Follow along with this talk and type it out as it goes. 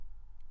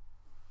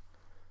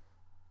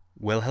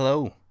Well,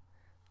 hello.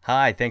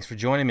 Hi, thanks for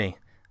joining me.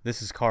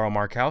 This is Carl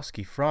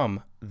Markowski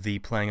from the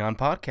Playing On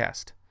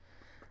podcast.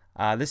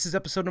 This is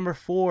episode number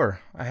 4.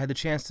 I had the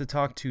chance to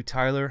talk to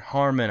Tyler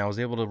Harmon. I was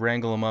able to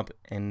wrangle him up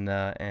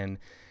and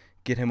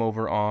get him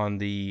over on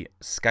the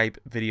Skype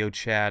video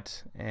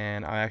chat,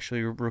 and I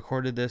actually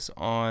recorded this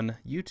on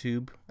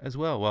YouTube as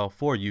well. Well,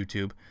 for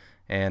YouTube,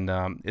 and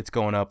it's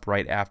going up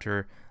right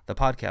after the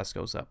podcast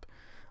goes up.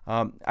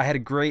 I had a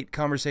great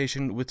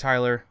conversation with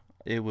Tyler.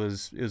 It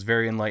was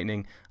very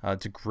enlightening.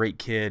 It's a great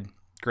kid,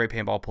 great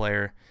paintball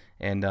player,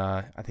 and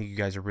I think you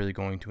guys are really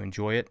going to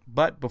enjoy it.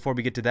 But before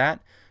we get to that,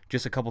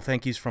 just a couple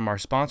thank yous from our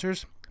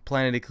sponsors,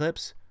 Planet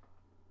Eclipse.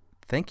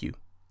 Thank you.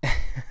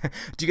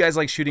 Do you guys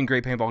like shooting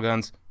great paintball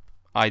guns?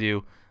 I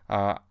do.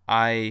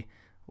 I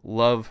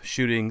love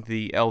shooting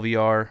the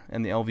LVR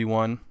and the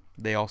LV1.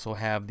 They also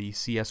have the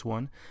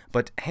CS1.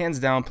 But hands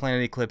down,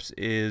 Planet Eclipse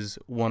is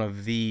one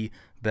of the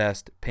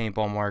best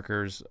paintball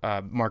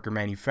marker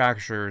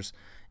manufacturers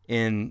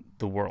in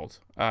the world.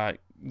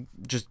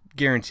 Just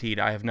guaranteed.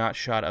 I have not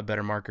shot a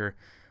better marker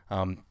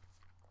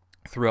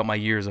throughout my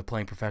years of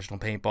playing professional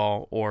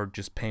paintball or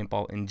just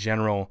paintball in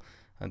general.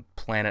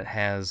 Planet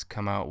has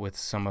come out with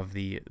some of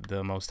the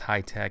most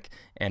high-tech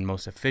and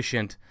most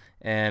efficient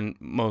and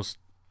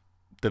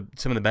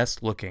some of the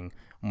best looking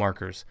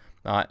markers,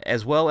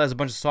 as well as a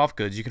bunch of soft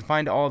goods. You can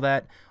find all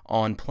that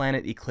on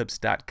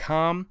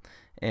planeteclipse.com,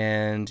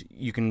 and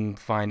you can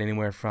find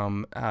anywhere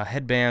from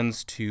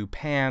headbands to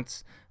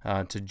pants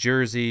to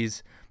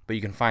jerseys, but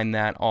you can find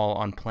that all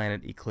on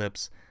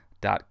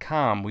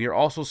planeteclipse.com. We are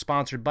also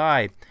sponsored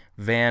by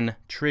Van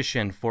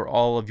Trition for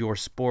all of your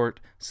sport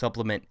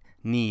supplement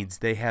needs.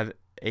 They have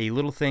a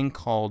little thing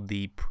called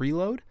the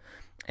preload,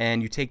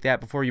 and you take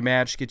that before your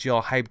match, get you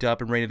all hyped up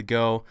and ready to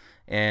go,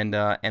 and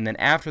then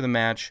after the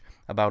match,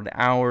 about an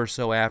hour or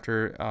so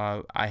after,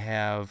 I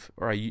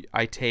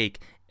take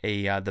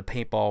the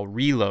paintball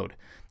reload,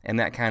 and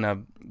that kind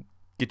of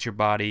gets your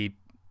body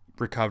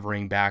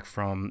recovering back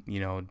from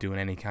doing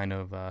any kind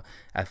of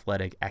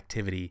athletic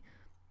activity.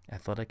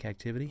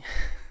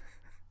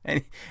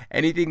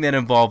 Anything that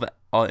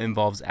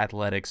involves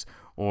athletics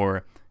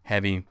or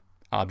heavy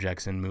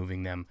objects and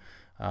moving them.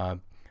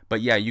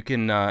 But yeah, you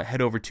can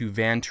head over to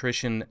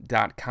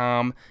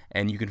vantrition.com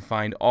and you can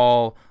find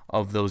all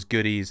of those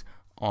goodies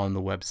on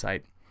the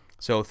website.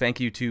 So thank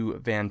you to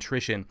Van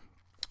Trition.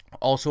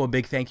 Also a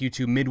big thank you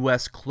to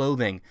Midwest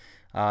Clothing.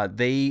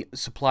 They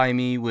supply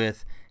me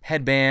with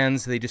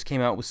headbands. They just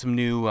came out with some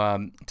new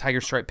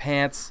tiger stripe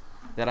pants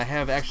that I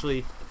have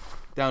actually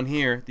down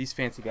here. These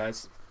fancy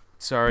guys.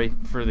 Sorry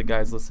for the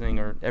guys listening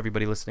or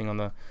everybody listening on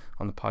the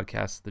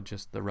podcast,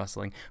 the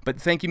rustling. But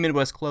thank you,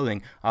 Midwest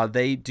Clothing.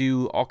 They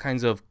do all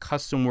kinds of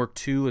custom work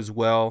too, as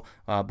well,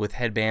 with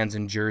headbands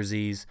and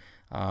jerseys.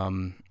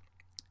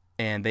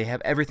 And they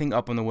have everything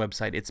up on the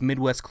website. It's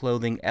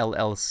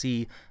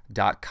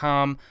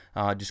MidwestClothingLLC.com.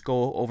 Just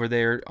go over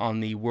there on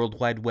the World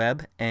Wide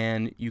Web,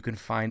 and you can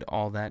find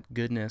all that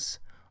goodness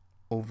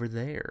over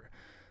there.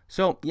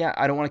 So, yeah,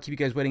 I don't want to keep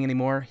you guys waiting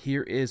anymore.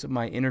 Here is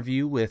my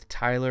interview with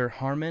Tyler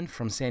Harmon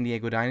from San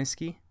Diego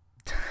Dynasty.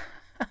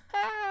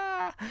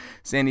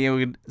 San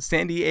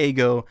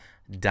Diego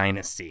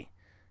Dynasty.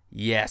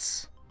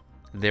 Yes,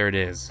 there it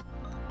is.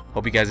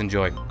 Hope you guys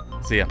enjoy.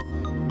 See ya.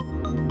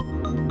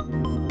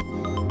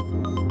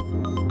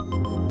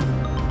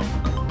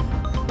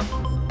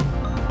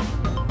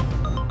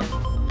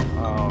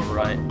 All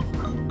right.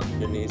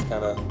 Your knees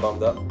kind of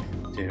bummed up.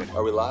 Dude.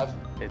 Are we live?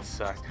 It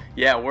sucks.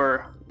 Yeah,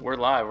 we're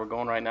live. We're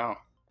going right now.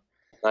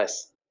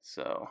 Nice.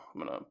 So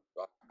I'm going to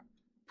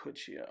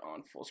put you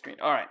on full screen.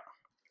 All right.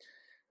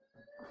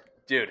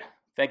 Dude,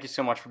 thank you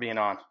so much for being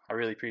on. I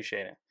really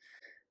appreciate it.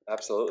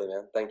 Absolutely,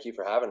 man. Thank you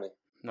for having me.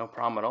 No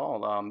problem at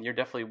all. You're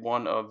definitely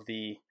one of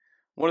the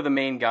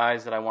main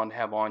guys that I wanted to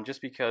have on,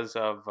 just because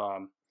of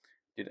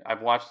dude,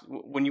 I've watched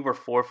when you were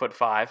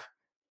 4'5".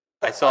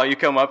 I saw you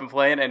come up and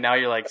play it, and now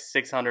you're like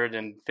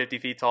 650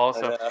 feet tall.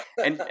 So,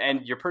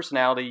 and your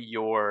personality,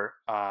 your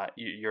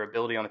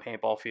ability on the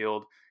paintball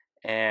field,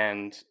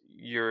 and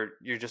you're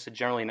just a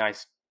generally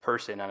nice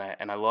person,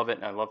 and I love it,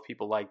 and I love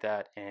people like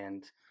that,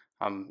 and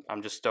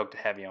I'm just stoked to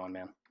have you on,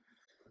 man.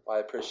 I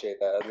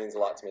appreciate that. That means a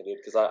lot to me, dude,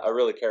 because I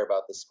really care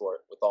about this sport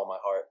with all my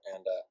heart,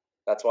 and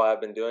that's why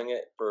I've been doing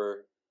it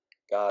for,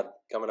 God,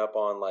 coming up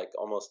on like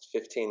almost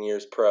 15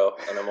 years pro,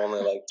 and I'm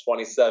only like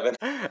 27.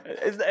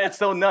 It's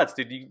so nuts,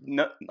 dude.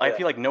 I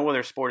feel like no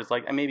other sport is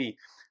like, maybe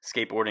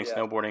skateboarding,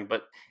 snowboarding,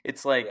 but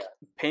it's like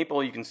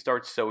paintball. You can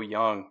start so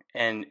young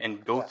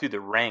and go through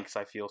the ranks.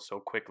 I feel so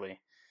quickly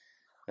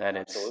that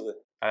Absolutely.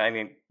 I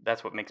mean,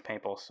 that's what makes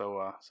paintball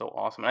so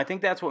awesome. And I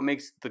think that's what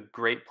makes the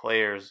great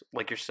players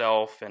like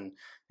yourself and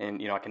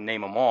I can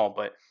name them all,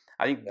 but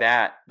I think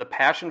that the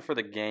passion for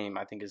the game,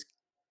 I think, is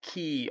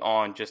key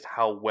on just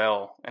how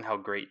well and how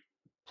great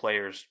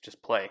players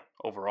just play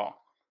overall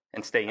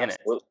and stay in it.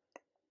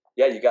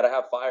 Yeah, you got to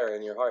have fire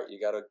in your heart. You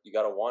got to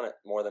want it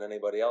more than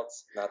anybody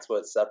else. And that's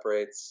what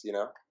separates,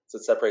 it's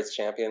what separates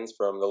champions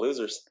from the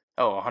losers.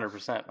 Oh,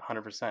 100%,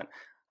 100%.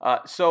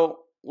 So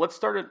let's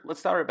start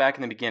it back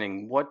in the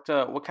beginning. What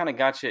kind of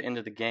got you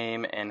into the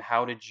game, and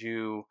how did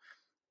you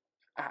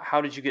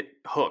get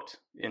hooked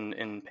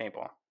in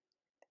paintball?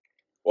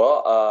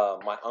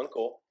 Well, my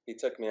uncle, he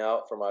took me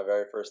out for my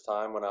very first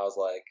time when I was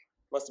like,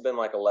 must have been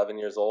like 11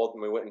 years old,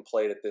 and we went and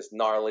played at this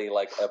gnarly,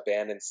 like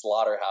abandoned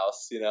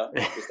slaughterhouse,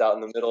 just out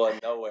in the middle of It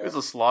was nowhere. a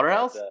And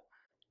slaughterhouse.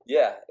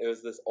 yeah, it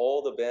was this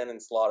old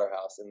abandoned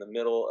slaughterhouse in the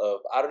middle of,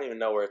 I don't even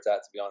know where it's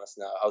at, to be honest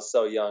now. I was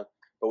so young,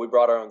 but we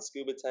brought our own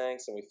scuba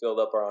tanks and we filled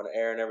up our own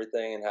air and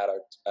everything and had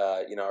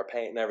our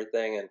paint and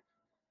everything. And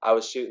I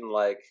was shooting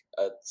like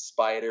a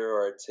spider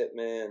or a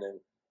tipman and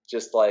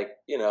just like,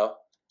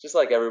 just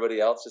like everybody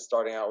else, just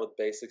starting out with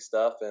basic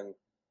stuff. And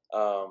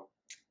um,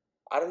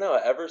 I don't know,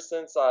 ever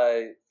since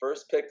I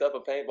first picked up a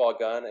paintball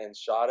gun and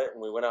shot it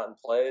and we went out and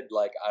played,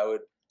 like I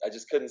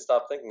just couldn't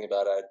stop thinking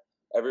about it.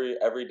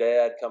 Every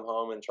day I'd come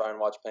home and try and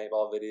watch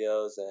paintball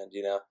videos and,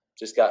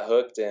 just got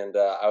hooked. And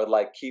I would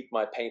like keep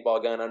my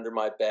paintball gun under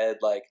my bed,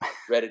 like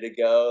ready to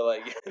go,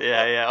 like,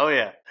 Yeah, yeah, oh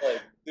yeah.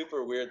 like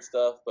super weird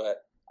stuff. But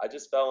I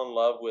just fell in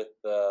love with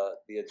the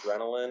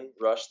adrenaline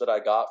rush that I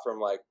got from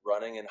like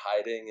running and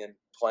hiding and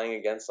playing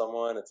against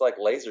someone. It's like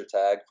laser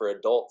tag for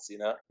adults.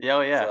 Yeah,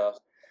 oh yeah. So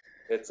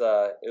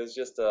it was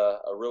just a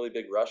really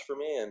big rush for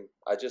me, and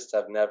I just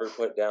have never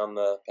put down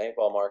the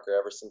paintball marker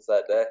ever since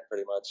that day,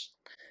 pretty much.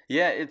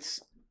 Yeah,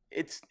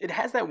 it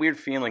has that weird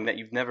feeling that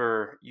you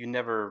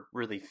never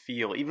really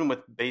feel, even with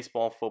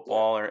baseball, Yeah,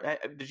 football, or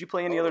did you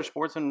play any other totally.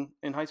 sports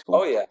in high Oh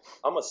school? yeah,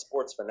 I'm a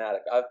sports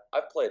fanatic.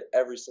 I've played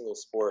every single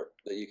sport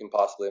that you can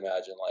possibly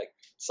imagine, like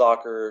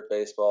soccer,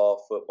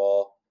 baseball,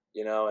 football,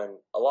 and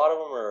a lot of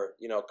them are,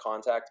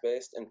 contact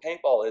based. And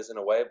paintball is in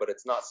a way, but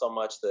it's not so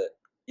much that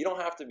you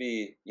don't have to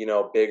be,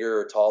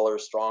 bigger, taller,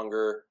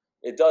 stronger.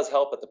 It does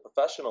help at the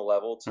professional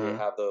level to Hmm.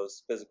 have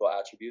those physical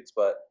attributes,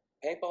 but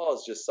paintball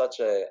is just such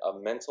a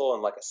mental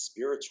and like a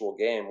spiritual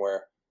game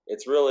where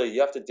it's really you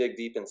have to dig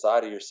deep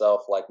inside of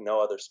yourself like no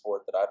other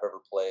sport that I've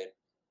ever played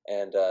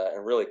and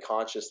really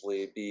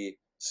consciously be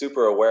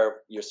super aware of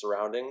your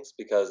surroundings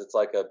because it's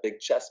like a big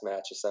chess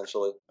match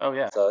essentially. Oh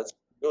yeah. So it's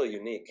really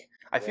unique.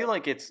 I Yeah. feel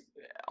like it's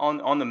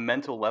on the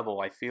mental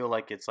level. I feel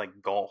like it's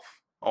like golf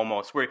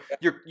almost, where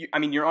Yeah, I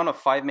mean, you're on a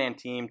 5-man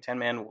team,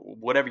 10-man,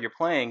 whatever you're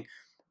playing,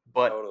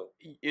 but totally.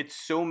 it's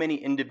so many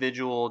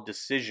individual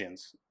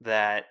decisions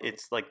that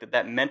it's like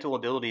that mental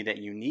ability that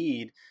you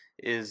need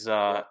is uh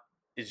Yeah.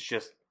 is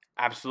just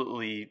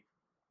absolutely,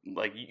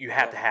 like, you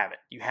have Yeah. to have it.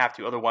 You have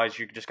to, otherwise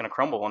you're just gonna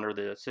crumble under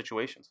the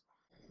situations.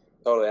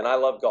 Totally. And I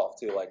love golf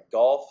too. Like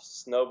golf,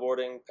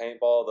 snowboarding,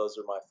 paintball, those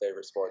are my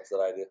favorite sports that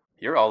I do.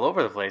 You're all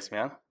over the place,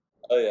 man.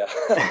 Oh yeah.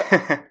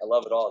 I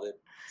love it all, dude.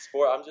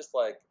 I'm just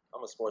like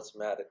I'm a sports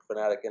fanatic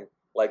and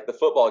like the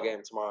football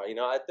game tomorrow,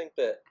 I think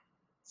that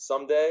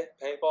someday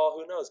paintball,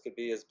 who knows, could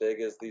be as big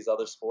as these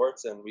other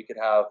sports and we could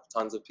have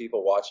tons of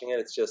people watching it.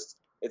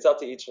 It's up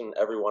to each and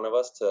every one of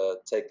us to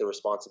take the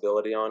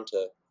responsibility on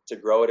to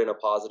grow it in a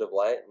positive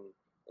light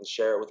and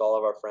share it with all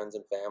of our friends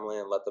and family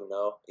and let them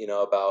know,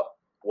 about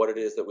what it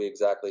is that we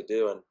exactly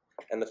do.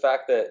 And the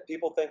fact that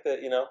people think that,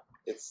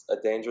 it's a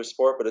dangerous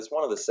sport, but it's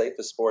one of the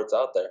safest sports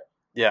out there.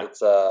 Yeah.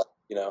 It's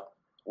you know,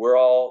 we're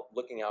all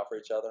looking out for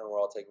each other and we're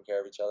all taking care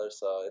of each other.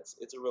 So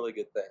it's a really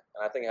good thing.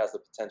 And I think it has the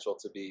potential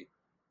to be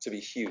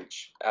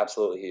huge,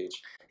 absolutely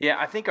huge. Yeah,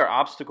 I think our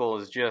obstacle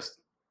is just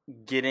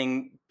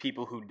getting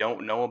people who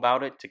don't know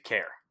about it to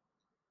care.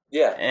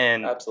 Yeah,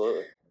 And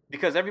absolutely.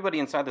 because everybody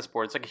inside the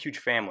sport, it's like a huge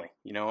family.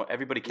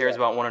 Everybody cares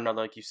Yeah, about one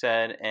another, like you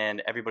said,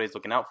 and everybody's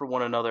looking out for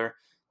one another.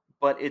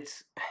 But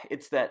it's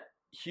that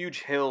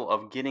huge hill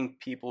of getting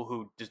people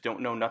who just don't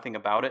know nothing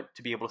about it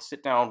to be able to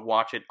sit down,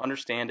 watch it,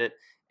 understand it,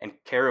 and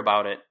care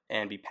about it,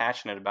 and be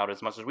passionate about it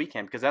as much as we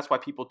can. Because that's why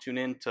people tune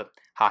in to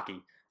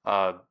hockey,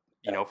 uh,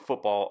 yeah,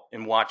 football,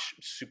 and watch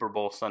Super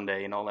Bowl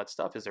Sunday and all that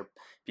stuff. Is there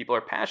people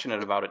are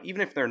passionate about it,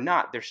 even if they're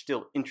not, they're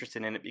still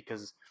interested in it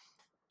because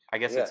I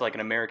guess yeah. it's like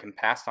an American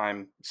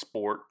pastime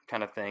sport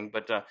kind of thing.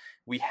 But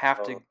we have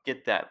to Totally.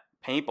 get that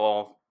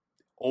paintball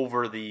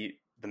over the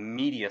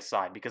media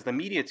side, because the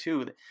media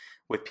too,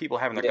 with people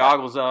having their Yeah,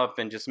 goggles up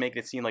and just making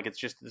it seem like it's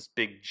just this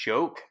big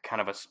joke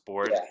kind of a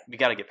sport. yeah, We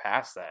got to get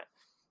past that,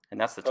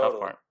 and that's the tough totally.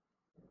 part.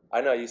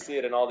 I know you see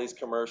it in all these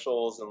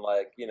commercials and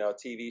like,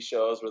 TV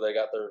shows where they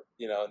got their,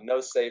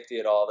 no safety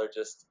at all. They're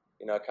just,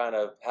 kind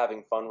of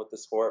having fun with the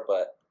sport.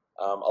 But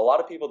a lot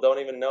of people don't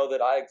even know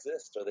that I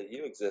exist or that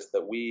you exist,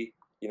 that we,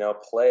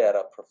 play at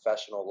a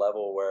professional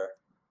level where,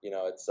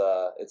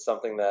 it's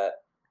something that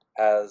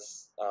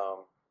has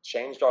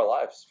changed our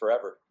lives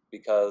forever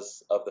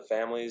because of the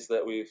families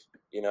that we've,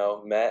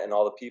 met and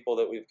all the people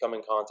that we've come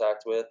in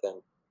contact with.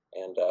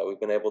 And we've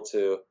been able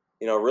to,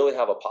 really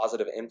have a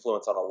positive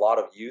influence on a lot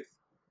of youth.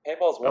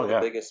 Paintball is one Oh of the yeah.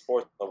 biggest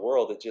sports in the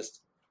world. It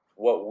just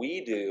what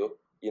we do,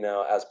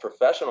 as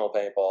professional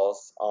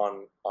paintballs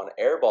on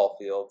airball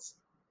fields,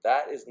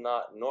 that is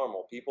not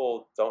normal.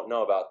 People don't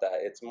know about that.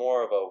 It's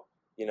more of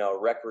a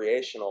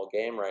recreational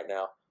game right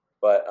now.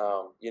 But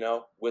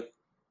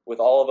with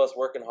all of us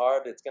working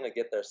hard, it's gonna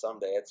get there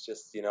someday. It's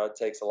just it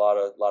takes a lot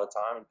of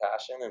time and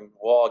passion, and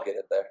we'll all get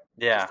it there.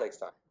 It Yeah. just takes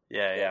time.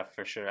 Yeah,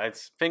 for sure.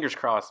 It's fingers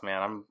crossed,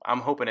 man. I'm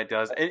hoping it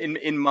does.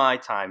 In my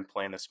time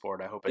playing the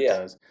sport, I hope it Yeah.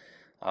 does.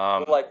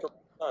 But like for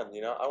my son,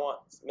 I want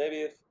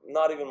maybe if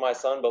not even my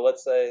son, but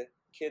let's say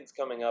kids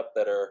coming up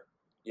that are,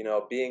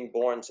 being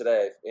born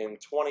today in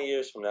 20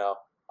 years from now,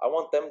 I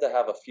want them to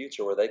have a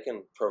future where they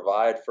can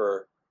provide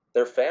for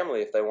their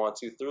family if they want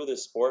to through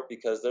this sport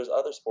because there's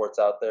other sports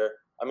out there.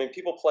 I mean,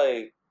 people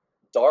play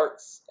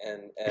darts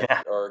and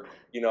Yeah, or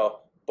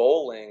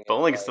bowling and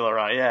bowling's like still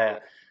around. Yeah, you know,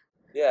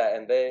 yeah,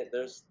 and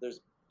there's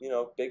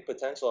big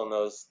potential in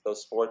those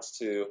sports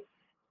to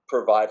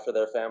provide for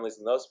their families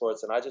in those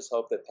sports. And I just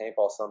hope that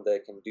paintball someday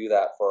can do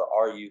that for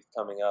our youth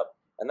coming up.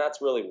 And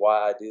that's really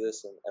why I do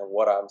this and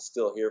what I'm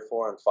still here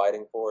for and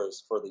fighting for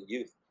is for the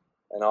youth.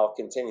 And I'll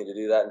continue to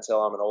do that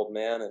until I'm an old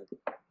man and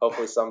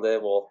hopefully someday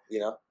we'll,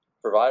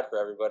 provide for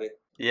everybody.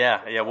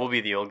 yeah. We'll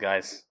be the old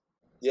guys.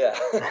 Yeah.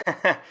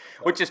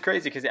 Which is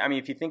crazy because I mean,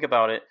 if you think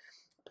about it,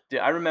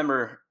 dude, I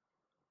remember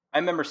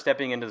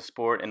stepping into the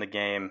sport and the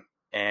game,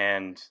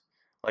 and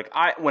like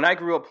when I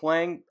grew up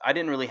playing, I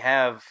didn't really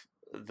have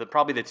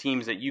probably the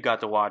teams that you got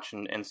to watch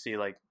and see,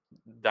 like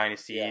Yeah.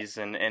 dynasties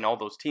and all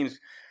those teams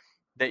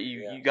that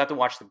Yeah. you got to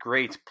watch the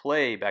greats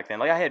play back then.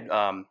 Like I had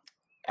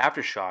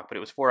Aftershock, but it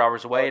was 4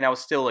 hours away, Oh, and I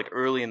was still like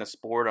early in the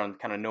sport on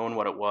kind of knowing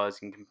what it was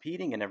and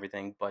competing and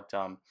everything. But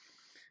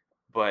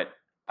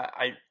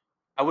I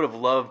I would have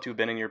loved to have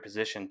been in your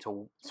position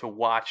to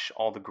watch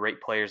all the great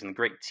players and the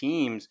great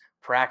teams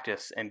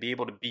practice and be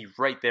able to be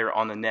right there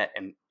on the net.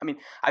 And I mean,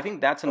 I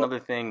think that's oh, another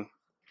thing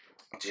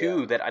yeah.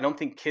 too that I don't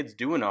think kids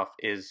do enough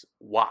is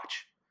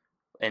watch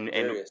and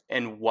and Serious.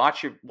 and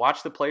watch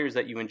the players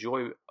that you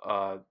enjoy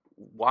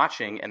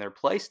watching and their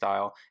play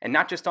style, and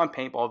not just on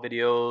paintball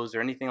videos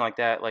or anything like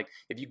that. Like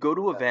if you go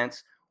to Yeah.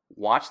 events,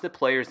 watch the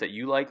players that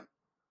you like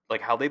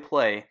how they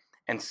play,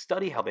 and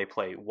study how they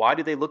play. Why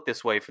do they look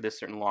this way for this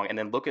certain long? And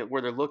then look at where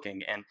they're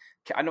looking. And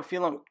I don't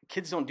feel like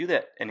kids don't do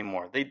that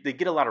anymore. They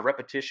get a lot of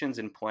repetitions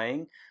in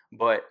playing,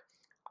 but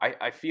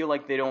I feel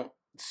like they don't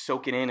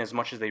soak it in as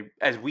much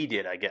as we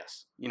did, I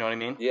guess. You know what I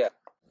mean? Yeah.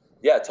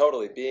 Yeah,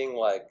 totally. Being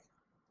like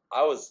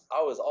I was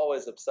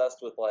always obsessed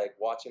with like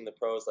watching the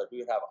pros. Like we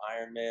would have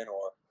Iron Man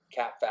or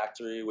Cat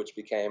Factory, which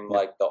became Yep.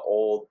 like the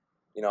old,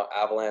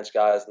 Avalanche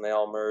guys, and they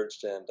all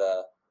merged. And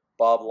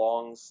Bob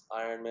Long's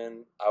Iron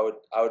Man. I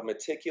would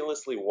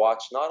meticulously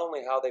watch not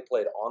only how they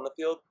played on the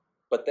field,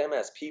 but them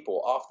as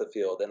people off the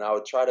field. And I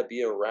would try to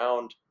be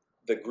around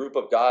the group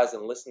of guys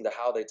and listen to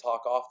how they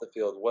talk off the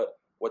field.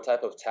 What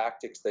type of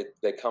tactics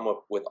they come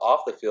up with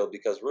off the field,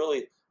 because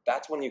really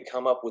that's when you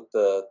come up with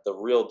the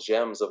real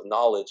gems of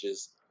knowledge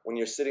is when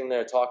you're sitting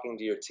there talking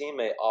to your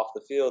teammate off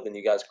the field and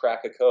you guys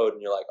crack a code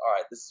and you're like, all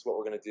right, this is what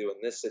we're going to do in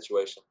this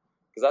situation.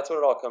 Because that's what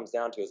it all comes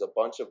down to is a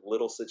bunch of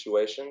little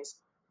situations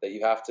that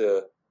you have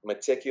to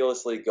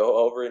meticulously go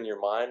over in your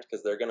mind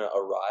because they're going to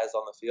arise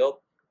on the field.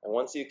 And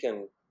once you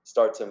can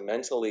start to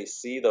mentally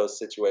see those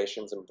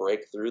situations and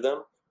break through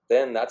them,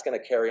 then that's going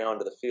to carry on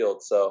to the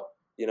field. So,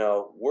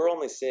 we're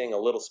only seeing a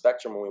little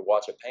spectrum when we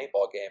watch a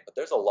paintball game, but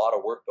there's a lot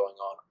of work going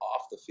on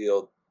off the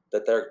field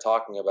that they're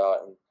talking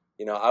about. And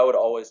I would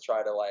always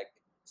try to like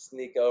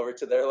sneak over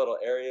to their little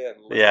area and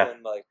Yeah.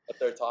 listen like what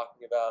they're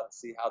talking about and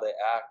see how they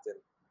act,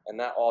 and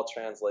that all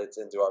translates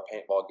into our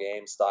paintball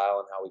game style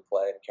and how we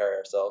play and carry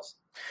ourselves.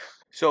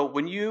 So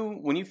when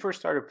you first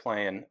started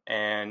playing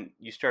and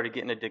you started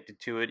getting addicted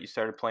to it, you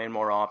started playing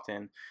more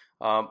often.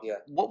 Yeah.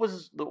 What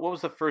was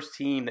the first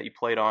team that you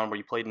played on? Where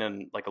you played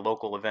in like a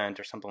local event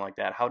or something like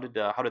that? How did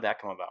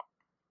that come about?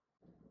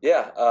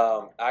 Yeah,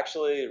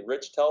 actually,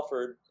 Rich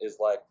Telford is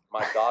like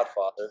my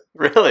godfather.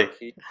 Really? Like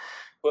he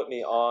put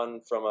me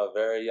on from a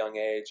very young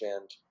age,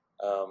 and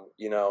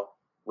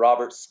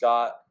Robert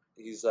Scott,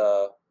 he's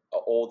a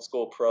old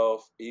school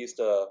pro. He used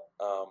to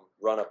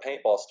run a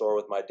paintball store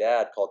with my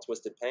dad called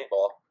Twisted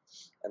Paintball,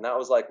 and that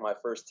was like my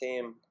first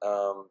team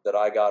that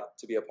I got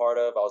to be a part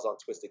of. I was on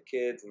Twisted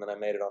Kids, and then I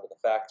made it onto the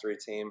factory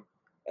team,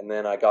 and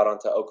then I got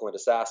onto Oakland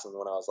Assassin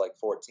when I was like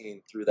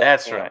 14 through that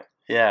That's camp. right.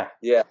 Yeah.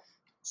 Yeah.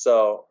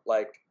 So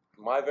like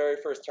my very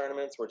first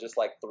tournaments were just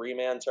like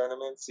 3-man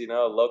tournaments,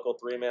 local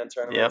 3-man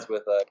tournaments Yep.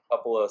 with a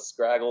couple of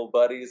scraggle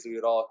buddies. We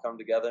would all come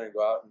together and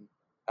go out and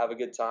have a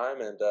good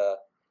time. And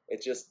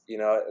it just, it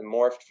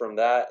morphed from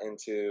that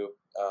into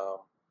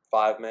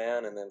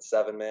 5-man and then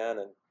 7-man.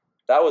 And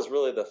that was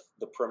really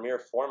the premier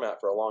format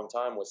for a long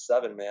time was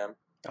 7-man.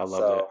 I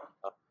loved it.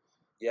 So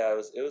yeah,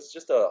 it was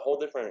just a whole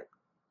different,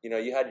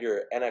 you had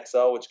your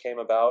NXL, which came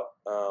about.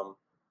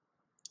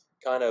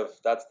 Kind of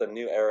that's the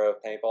new era of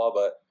paintball,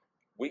 but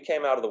we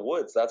came out of the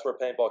woods. That's where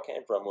paintball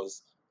came from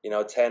was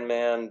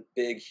 10-man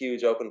big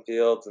huge open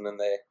fields, and then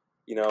they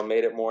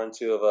made it more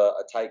into of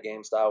a tight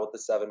game style with the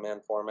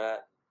 7-man format.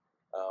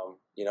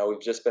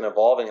 We've just been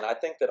evolving, and I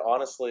think that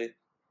honestly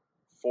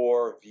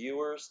for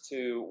viewers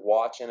to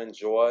watch and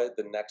enjoy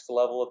the next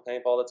level of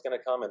paintball that's going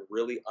to come and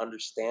really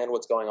understand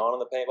what's going on in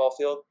the paintball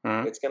field,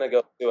 Mhm. it's going to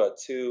go to a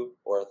 2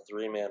 or a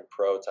 3-man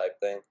pro type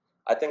thing.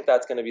 I think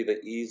that's going to be the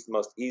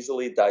most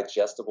easily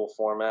digestible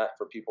format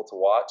for people to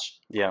watch.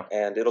 Yeah.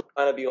 And it'll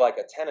kind of be like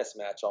a tennis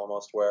match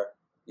almost where,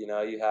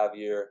 you have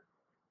your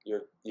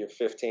you're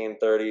 15,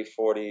 30,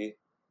 40,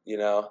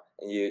 and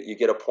you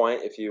get a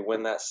point if you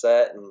win that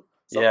set and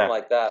something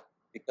like that.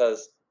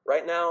 Because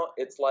right now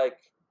it's like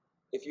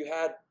we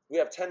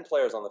have 10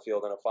 players on the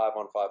field in a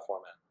 5-on-5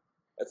 format.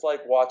 It's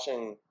like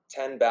watching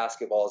 10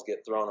 basketballs get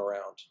thrown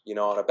around,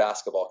 on a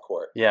basketball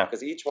court. Yeah.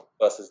 Because each one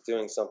of us is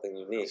doing something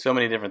unique. So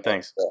many different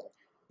things.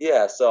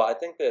 So I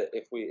think that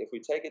if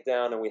we take it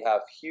down and we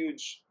have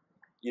huge,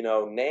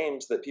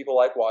 names that people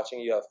like watching,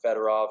 you have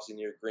Fedorovs and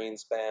your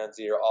Greenspans,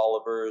 your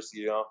Olivers,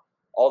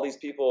 all these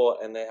people,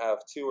 and they have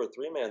 2 or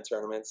 3 man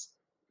tournaments,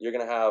 you're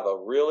going to have a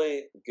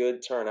really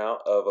good turnout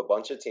of a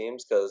bunch of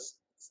teams because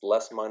it's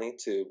less money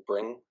to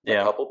bring a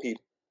couple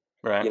people,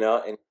 right? And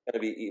it's going to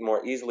be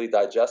more easily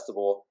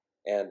digestible.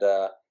 And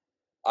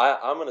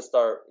I'm going to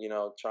start,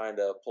 trying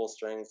to pull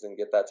strings and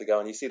get that to go.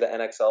 And you see the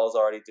NXL is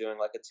already doing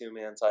like a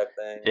 2-man type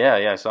thing.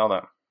 Yeah, I saw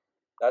that.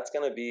 That's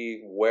going to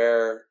be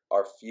where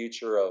our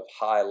future of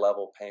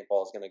high-level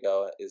paintball is going to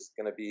go, is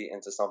going to be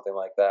into something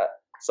like that,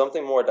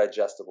 something more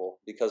digestible.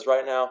 Because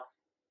right now,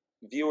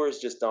 viewers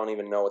just don't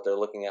even know what they're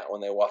looking at when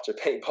they watch a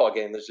paintball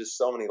game. There's just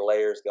so many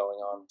layers going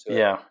on to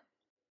it.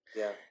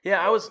 Yeah.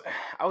 I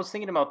was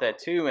thinking about that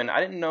too, and I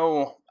didn't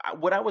know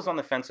what I was on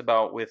the fence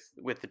about with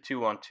the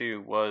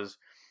 2-on-2 was,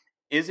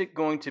 is it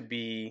going to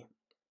be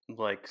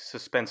like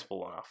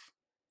suspenseful enough?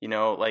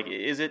 Like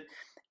is it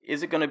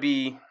going to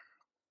be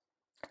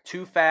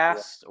too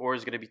fast or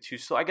is it going to be too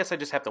slow? I guess I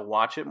just have to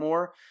watch it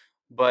more,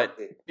 but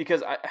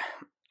because I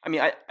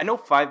know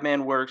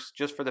 5-man works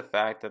just for the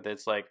fact that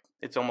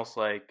it's almost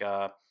like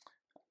I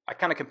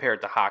kind of compare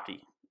it to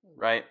hockey,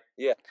 right?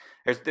 Yeah.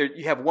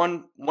 You have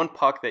one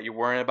puck that you're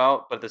worrying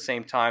about, but at the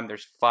same time,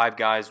 there's 5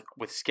 guys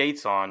with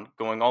skates on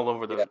going all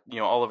over the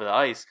all over the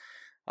ice,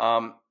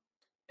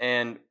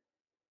 and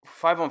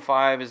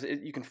 5-on-5 is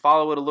you can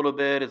follow it a little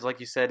bit. It's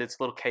like you said, it's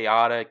a little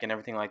chaotic and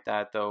everything like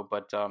that, though.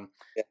 But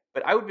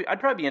but I'd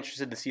probably be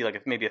interested to see like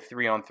if maybe a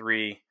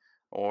 3-on-3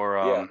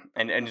 or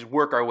and just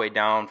work our way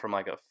down from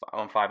like a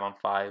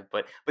 5-on-5.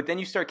 But then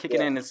you start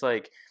kicking in. It's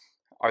like,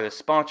 are the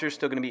sponsors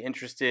still going to be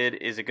interested?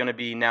 Is it going to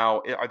be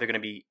now? Are there going to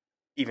be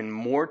even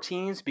more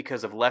teams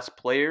because of less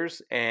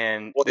players?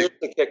 And here's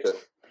the kicker.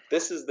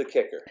 This is the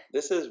kicker.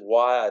 This is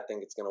why I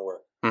think it's going to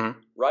work. Mm-hmm.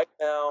 Right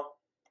now,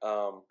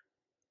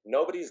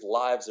 nobody's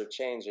lives are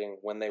changing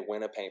when they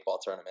win a paintball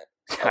tournament.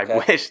 Okay? I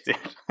wish, dude.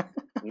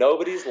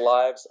 Nobody's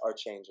lives are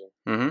changing.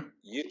 Mm-hmm.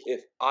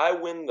 If I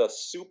win the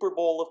Super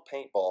Bowl of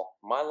paintball,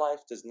 my life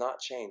does not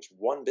change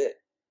one bit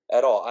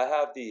at all. I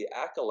have the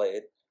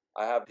accolade.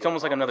 It's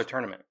almost like another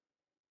tournament.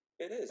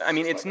 It is. I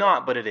mean, it's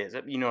not, but it is.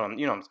 You know what I'm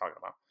talking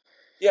about.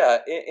 Yeah,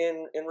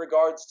 in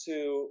regards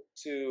to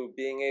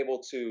being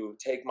able to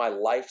take my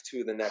life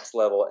to the next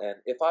level, and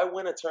if I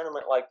win a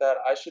tournament like that,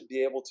 I should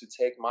be able to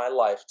take my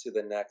life to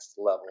the next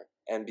level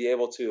and be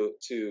able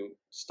to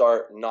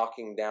start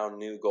knocking down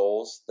new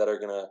goals that are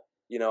gonna,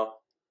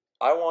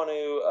 I want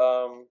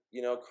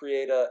to,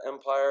 create an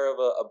empire of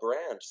a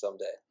brand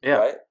someday. Yeah.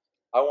 Right.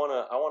 I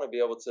wanna be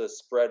able to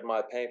spread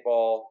my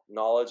paintball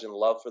knowledge and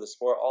love for the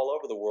sport all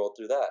over the world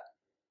through that.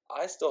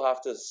 I still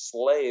have to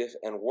slave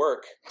and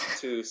work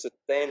to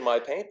sustain my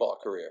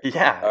paintball career.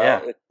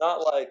 Yeah. It's not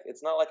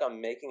like I'm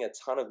making a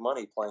ton of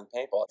money playing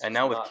paintball. And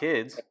now with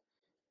kids,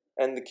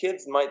 and the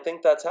kids might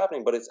think that's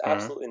happening, but it's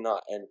absolutely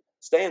not. And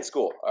stay in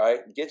school. All right,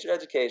 get your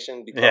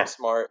education, become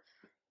smart,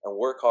 and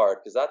work hard.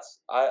 Because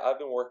I've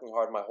been working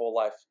hard my whole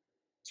life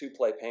to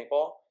play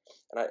paintball,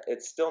 and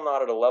it's still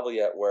not at a level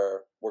yet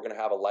where we're going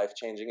to have a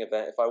life-changing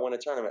event if I win a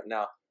tournament.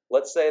 Now,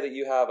 let's say that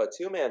you have a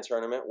 2-man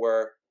tournament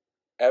where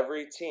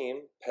every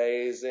team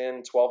pays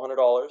in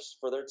 $1,200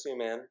 for their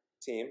 2-man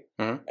team,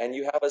 and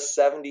you have a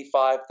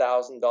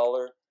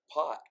 $75,000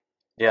 pot.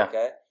 Yeah.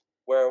 Okay.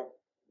 Where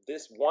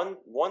this one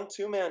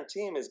 2-man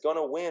team is going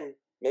to win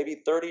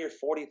maybe $30,000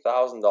 or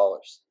 $40,000.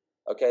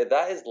 Okay,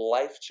 that is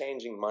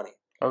life-changing money.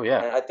 Oh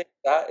yeah. And I think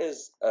that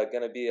is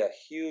going to be a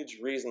huge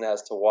reason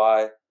as to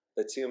why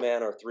the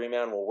 2-man or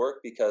 3-man will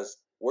work, because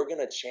we're going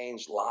to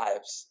change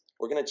lives.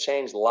 We're going to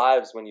change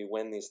lives when you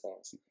win these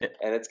things.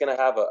 And it's going to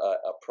have a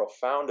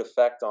profound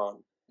effect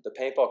on the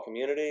paintball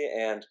community.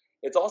 And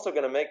it's also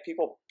going to make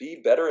people be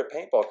better at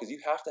paintball, because you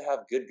have to have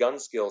good gun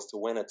skills to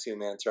win a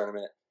 2-man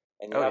tournament.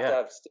 And you have to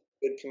have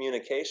good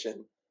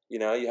communication.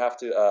 You have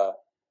to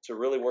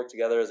really work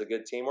together as a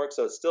good teamwork.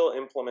 So it still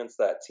implements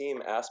that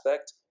team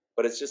aspect,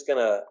 but it's just going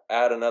to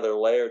add another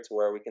layer to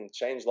where we can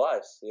change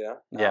lives.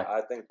 Yeah. I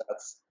think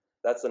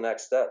that's the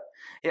next step.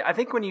 Yeah. I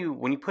think when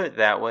you put it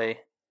that way,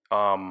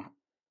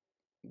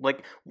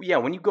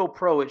 when you go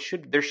pro,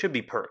 there should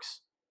be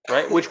perks,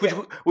 right? Which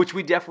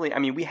we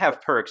definitely. We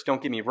have perks.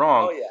 Don't get me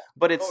wrong. Oh, yeah.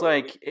 But it's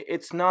like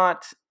it's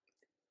not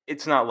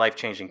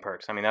life-changing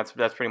perks.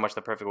 That's pretty much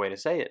the perfect way to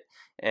say it,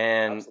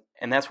 and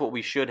that's what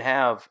we should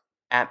have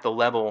at the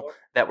level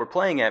that we're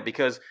playing at,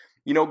 because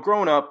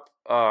growing up,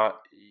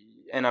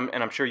 and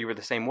I'm sure you were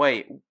the same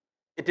way.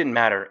 It didn't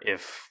matter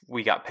if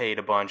we got paid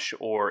a bunch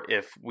or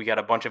if we got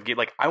a bunch of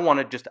I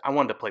wanted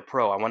to play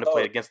pro. I wanted to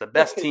play against the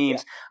best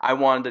teams. I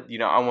wanted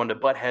to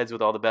butt heads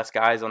with all the best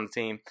guys on the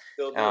team.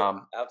 Still do.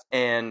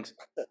 And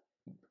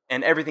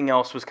and everything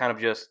else was kind of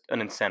just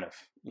an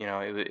incentive.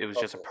 It was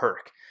just a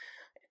perk.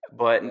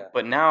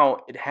 But now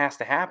it has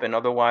to happen.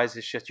 Otherwise,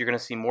 it's just you're going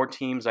to see more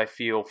teams, I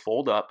feel,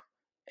 fold up,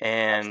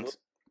 and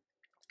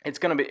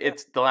Absolutely.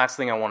 it's the last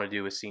thing I want to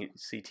do is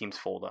see teams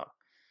fold up.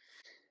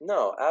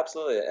 No,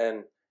 absolutely.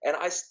 And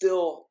I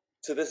still,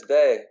 to this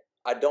day,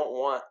 I don't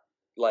want,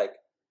 like,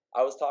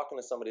 I was talking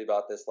to somebody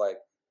about this, like,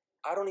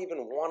 I don't even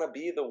want to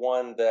be the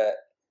one that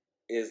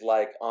is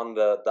like on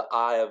the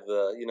eye of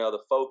the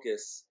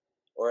focus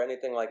or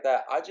anything like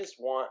that. I just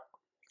want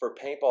for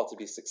paintball to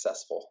be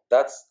successful.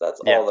 That's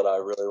Yeah. all that I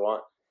really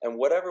want. And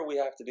whatever we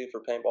have to do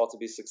for paintball to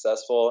be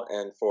successful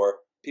and for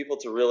people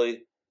to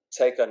really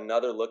take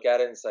another look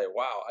at it and say,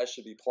 "Wow, I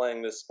should be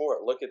playing this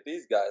sport. Look at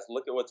these guys.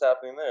 Look at what's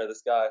happening there.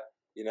 This guy,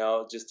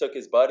 just took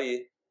his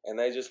buddy and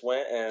they just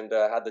went and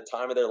had the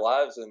time of their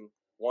lives and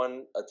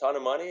won a ton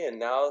of money, and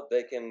now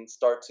they can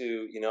start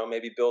to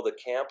maybe build a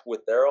camp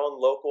with their own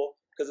local,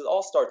 because it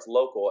all starts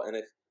local. And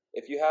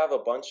if you have a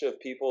bunch of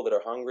people that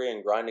are hungry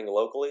and grinding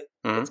locally,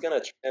 Mm-hmm. it's going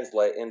to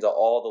translate into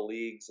all the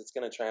leagues. It's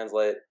going to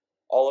translate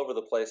all over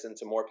the place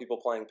into more people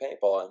playing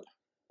paintball.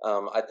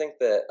 And I think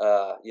that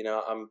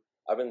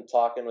I've been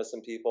talking with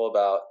some people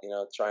about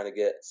trying to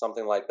get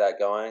something like that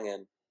going,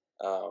 and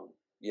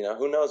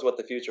who knows what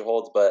the future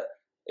holds, but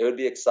it would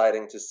be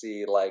exciting to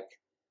see, like,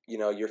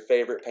 your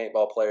favorite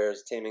paintball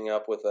players teaming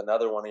up with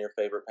another one of your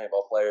favorite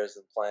paintball players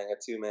and playing a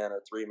 2-man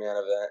or 3-man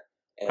event,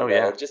 Oh and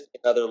yeah. just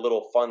another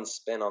little fun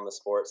spin on the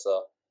sport.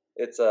 So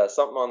it's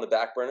something on the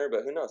back burner,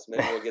 but who knows?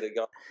 Maybe we'll get it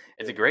going It's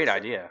in a the future. great So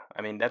idea.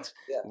 I mean,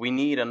 yeah, we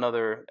need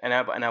another, and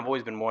I've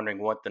always been wondering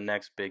what the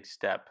next big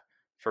step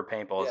for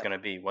paintball is yeah, going to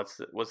be. What's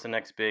the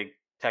next big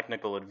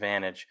technical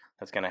advantage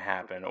that's going to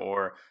happen,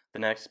 or the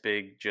next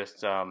big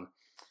just yeah,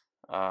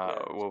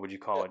 what would you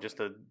call yeah, it? Just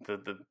the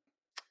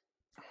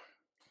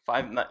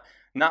five,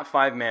 not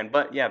 5-man,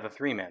 but yeah, the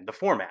 3-man, the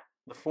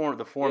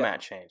yeah, format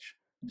change.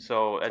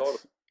 So totally.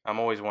 I'm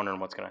always wondering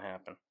what's going to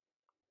happen.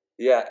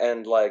 Yeah,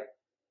 and like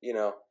you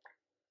know,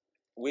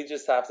 we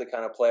just have to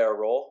kind of play our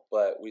role,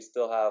 but we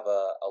still have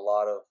a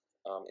lot of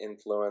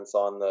influence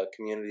on the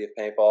community of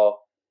paintball.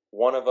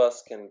 One of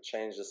us can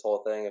change this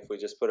whole thing if we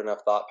just put enough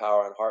thought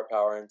power and heart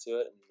power into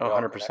it, and Oh, we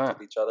all connect 100%.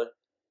 with each other.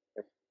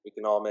 And we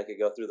can all make it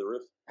go through the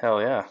roof.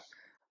 Hell yeah.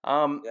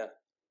 Um, Yeah,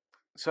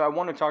 so I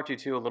want to talk to you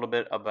too a little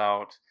bit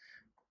about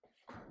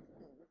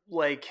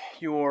like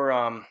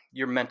your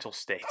mental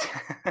state.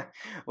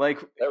 Like,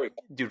 there we go.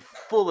 dude,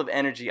 full of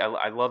energy.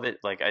 I love it.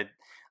 Like Yeah,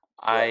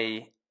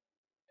 I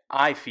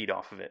I feed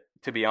off of it,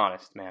 to be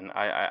honest, man.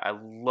 I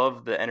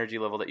love the energy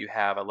level that you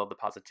have. I love the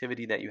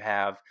positivity that you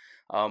have.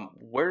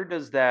 Where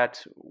does that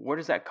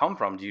come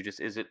from?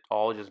 Is it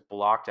all just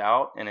blocked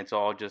out and it's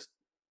all just,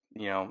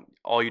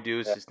 all you do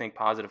is yeah. just think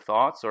positive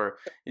thoughts, or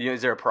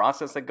is there a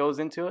process that goes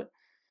into it?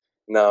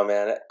 No,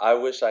 man. I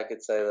wish I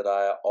could say that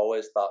I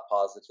always thought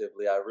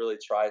positively. I really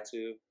try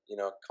to,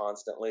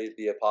 constantly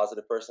be a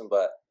positive person,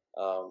 but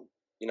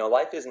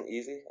life isn't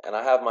easy, and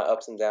I have my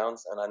ups and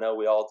downs, and I know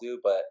we all do.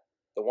 But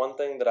the one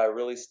thing that I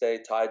really stay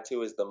tied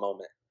to is the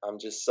moment. I'm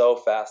just so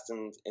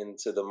fastened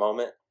into the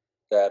moment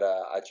that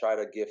I try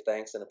to give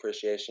thanks and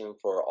appreciation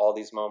for all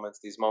these moments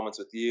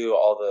with you,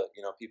 all the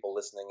people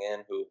listening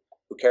in who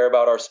care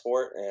about our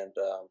sport and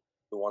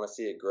who want to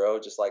see it grow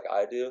just like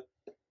I do.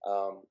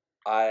 Um,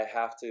 I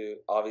have to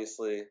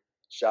obviously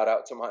shout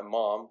out to my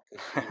mom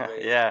because she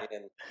raised Yeah, me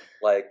and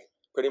like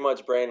pretty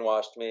much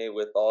brainwashed me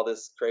with all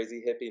this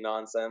crazy hippie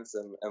nonsense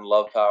and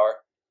love power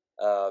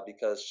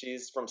because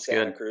she's from it's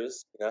Santa good.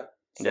 Cruz, Yeah.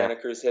 Santa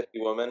Cruz hippie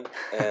woman,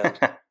 and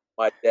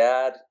my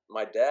dad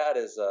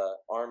is a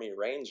Army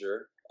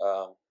Ranger,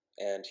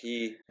 and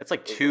he It's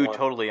like is the two one.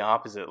 totally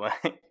opposite.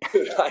 Like,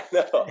 I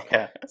know.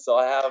 yeah, So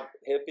I have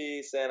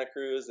hippie Santa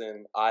Cruz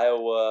and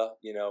Iowa,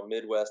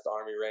 Midwest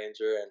Army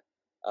Ranger,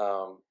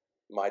 and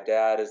my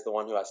dad is the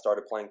one who I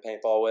started playing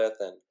paintball with,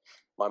 and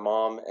my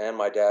mom and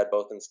my dad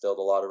both instilled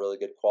a lot of really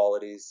good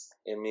qualities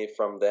in me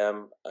from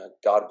them.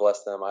 God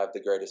bless them. I have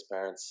the greatest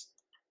parents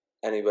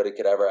anybody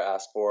could ever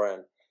ask for,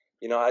 and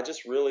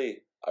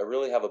I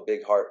really have a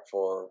big heart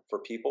for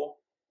people,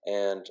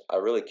 and I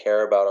really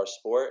care about our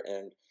sport.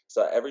 And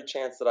so every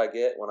chance that I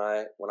get when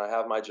I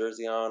have my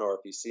jersey on, or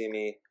if you see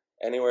me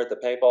anywhere at the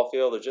paintball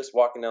field or just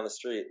walking down the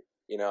street,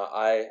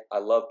 I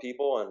love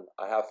people and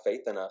I have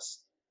faith in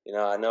us.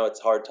 I know it's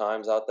hard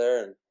times out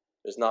there and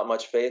there's not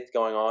much faith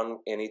going on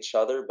in each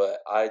other, but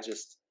I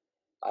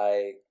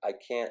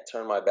can't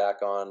turn my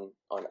back on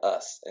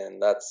us,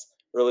 and that's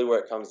really where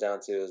it comes down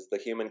to is the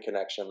human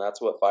connection.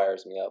 That's what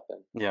fires me up,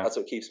 and yeah. that's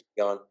what keeps me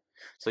going.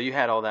 So you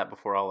had all that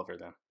before Oliver,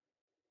 then?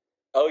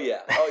 Oh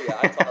yeah,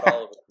 I taught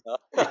all of it.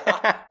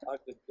 Yeah. I'm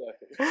just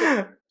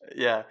joking.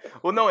 Yeah.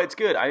 Well, no, it's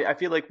good. I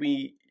feel like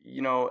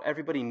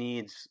everybody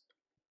needs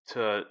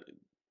to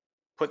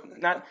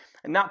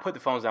not put the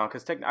phones down,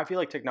 because I feel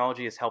like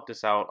technology has helped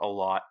us out a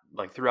lot,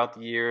 like throughout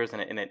the years,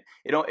 and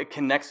it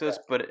connects Yeah, us,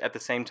 but at the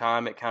same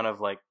time it kind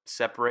of like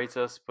separates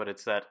us. But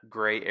it's that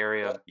gray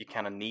area yeah, of you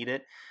kind of need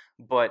it.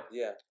 But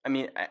yeah, I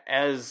mean,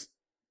 as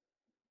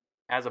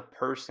a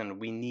person,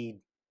 we need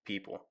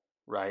people.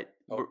 right?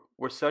 Oh,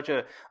 We're such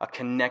a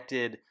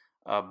connected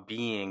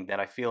being that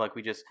I feel like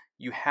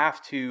you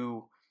have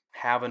to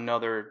have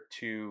another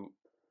to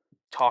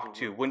talk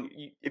to.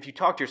 mhm. If you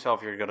talk to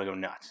yourself, you're gonna go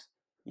nuts.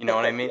 You know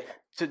what I mean? Yeah.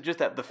 So just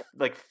that the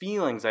like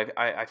feelings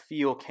I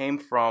feel came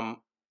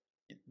from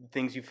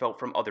things you felt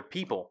from other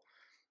people.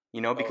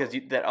 Because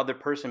Totally. that other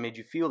person made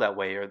you feel that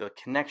way, or the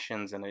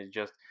connections, and it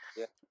just,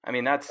 Yeah. I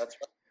mean, that's That's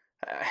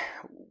right. uh,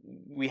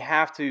 we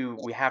have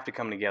to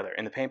come together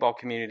in the paintball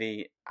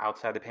community,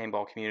 outside the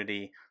paintball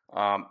community.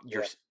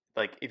 You're Yeah.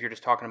 like, if you're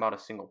just talking about a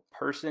single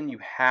person, you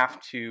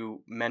have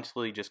to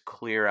mentally just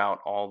clear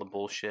out all the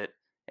bullshit.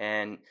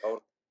 And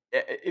Totally.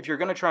 if you're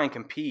gonna try and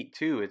compete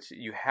too,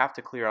 you have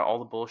to clear out all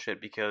the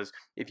bullshit, because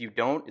if you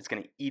don't, it's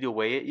gonna eat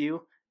away at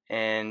you,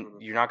 and Mhm.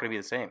 you're not gonna be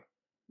the same.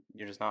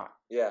 You're just not.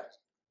 Yeah.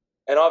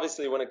 And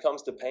obviously, when it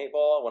comes to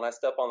paintball, when I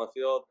step on the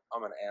field,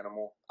 I'm an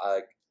animal.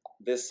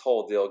 This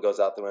whole deal goes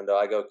out the window.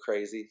 I go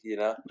crazy, you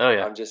know. Oh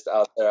yeah. I'm just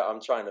out there. I'm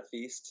trying to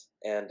feast,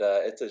 and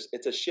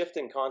it's a shift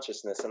in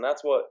consciousness, and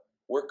that's what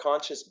we're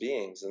conscious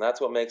beings, and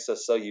that's what makes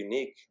us so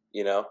unique.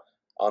 You know,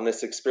 on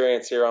this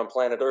experience here on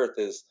planet Earth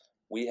is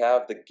we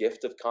have the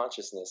gift of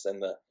consciousness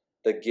and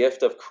the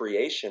gift of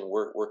creation.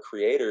 We're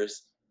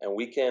creators, and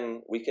we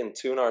can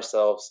tune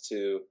ourselves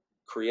to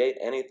create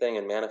anything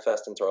and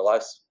manifest into our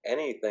lives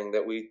anything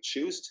that we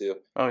choose to.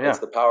 Oh It's yeah.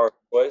 the power of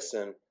choice,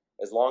 and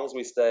as long as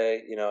we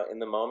stay, in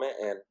the moment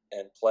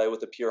and play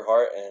with a pure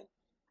heart and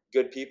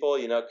good people,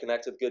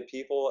 connect with good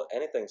people,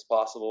 anything's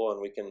possible.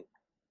 And we can,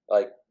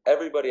 like,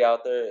 everybody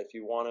out there, if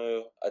you want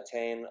to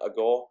attain a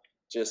goal,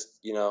 just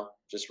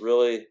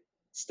really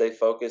stay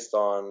focused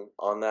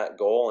on that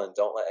goal and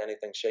don't let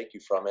anything shake you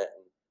from it,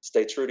 and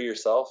stay true to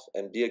yourself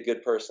and be a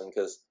good person,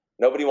 because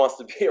nobody wants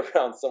to be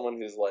around someone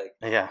who's like,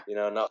 Yeah.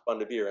 not fun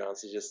to be around.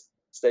 So just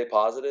stay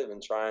positive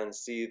and try and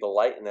see the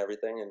light in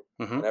everything,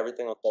 and Hmm.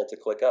 everything will start to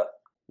click up.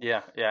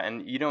 Yeah, yeah,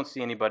 and you don't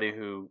see anybody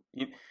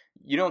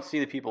you don't see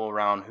the people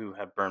around who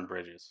have burned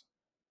bridges.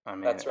 I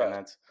mean, That's and right.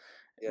 that's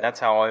Yeah. that's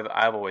how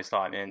I've always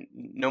thought. And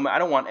I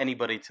don't want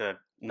anybody to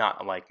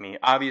not like me.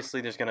 Obviously,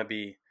 there's gonna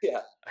be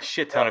Yeah. a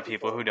shit There ton are of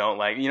people who people. don't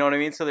like. You know what I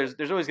mean? So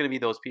there's always gonna be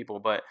those people.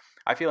 But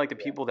I feel like the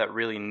Yeah, people that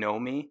really know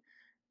me,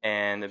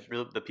 and for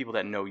sure. the people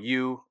that know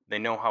you, they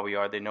know how we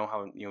are. They know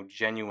how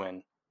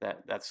genuine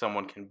that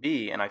someone can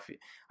be. And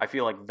I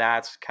feel like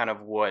that's kind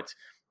of what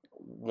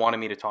wanted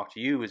me to talk to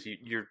you, is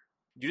you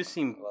just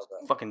seem I love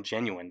that. fucking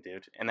genuine,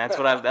 dude. And that's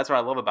what I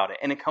love about it.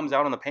 And it comes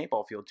out on the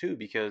paintball field too,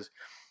 because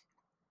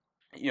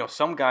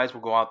some guys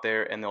will go out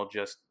there and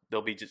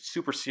they'll be just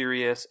super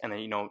serious, and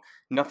then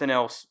nothing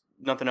else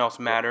Yeah.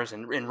 matters.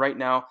 And right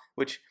now,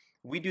 which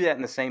we do that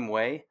in the same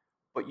way,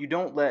 but you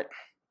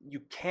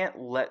can't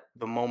let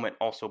the moment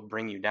also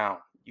bring you down.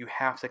 You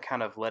have to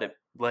kind of let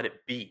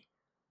it be,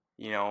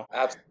 you know.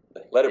 Absolutely.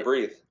 Let it It,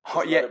 breathe.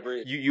 Just yeah, let it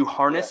breathe. you Yeah.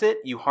 harness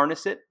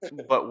it,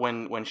 but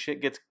when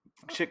shit gets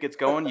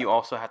going, you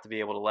also have to be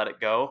able to let it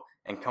go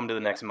and come to the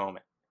Yeah. next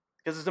moment,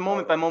 because it's a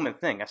moment by Totally. moment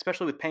thing,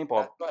 especially with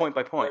paintball, That's right. point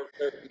by point.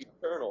 They're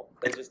eternal.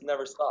 They It's just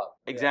never stop.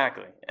 Yeah.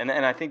 exactly, and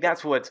I think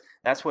that's what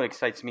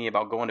excites me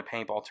about going to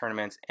paintball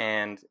tournaments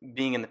and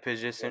being in the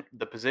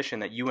Yeah. position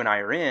that you and I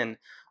are in,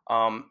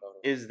 Totally.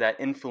 is that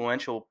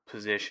influential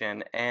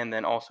position, and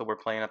then also we're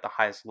playing at the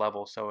highest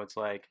level, so it's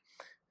like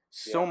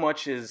so Yeah.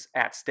 much is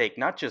at stake,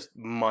 not just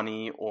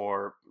money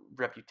or Yeah.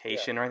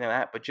 reputation or anything like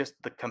that, but just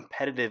the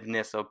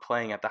competitiveness of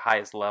playing at the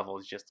highest level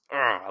is just,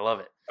 I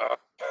love it.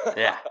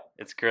 Yeah,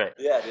 it's great.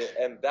 Yeah, dude.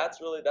 And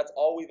that's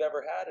all we've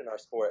ever had in our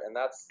sport. And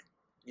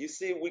you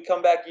see, we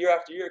come back year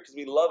after year because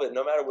we love it.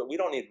 No matter what, we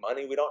don't need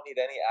money. We don't need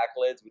any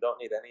accolades. We don't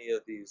need any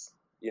of these,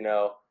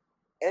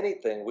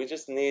 anything. We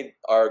just need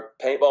our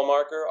paintball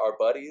marker, our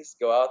buddies,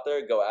 go out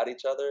there, go at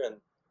each other. And,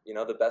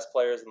 the best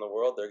players in the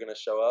world, they're going to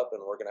show up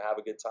and we're going to have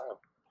a good time.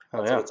 Oh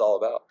That's what yeah. it's all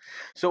about.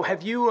 So Yeah.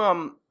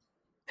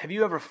 have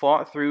you ever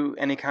fought through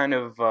any kind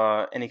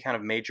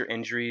of major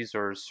injuries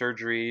or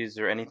surgeries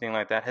or anything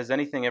like that? Has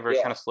anything ever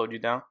Yeah. kind of slowed you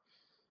down?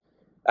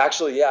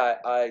 Actually, yeah,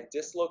 I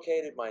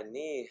dislocated my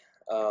knee,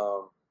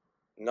 um,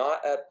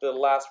 not at the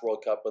last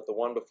World Cup, but the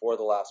one before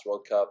the last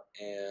World Cup,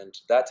 and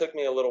that took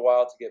me a little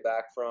while to get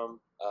back from.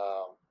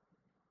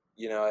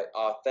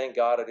 Thank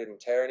God I didn't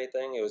tear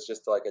anything. It was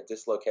just like a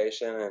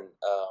dislocation, and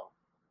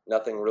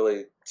nothing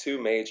really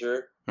too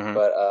major. Hmm.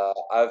 But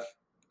I've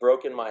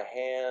broken my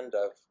hand,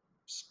 I've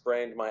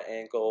sprained my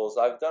ankles,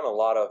 I've done a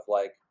lot of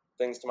like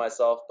things to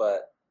myself,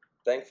 but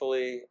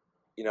thankfully,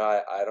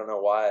 I don't know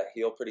why I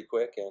heal pretty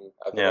quick, and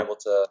I've been Yeah. able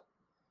to.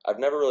 I've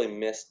never really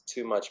missed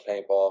too much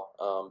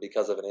paintball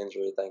because of an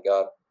injury, thank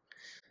God.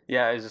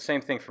 Yeah, it's the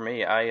same thing for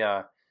me.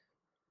 I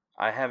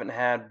haven't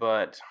had,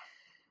 but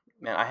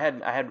man, I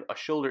had a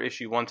shoulder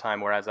issue one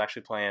time where I was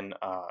actually playing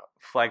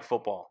flag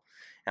football,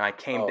 and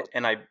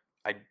Oh,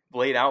 I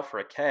laid out for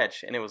a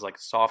catch, and it was like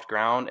soft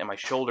ground, and my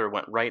shoulder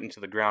went right into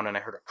the ground, and I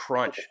heard a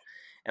crunch,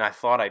 and I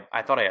thought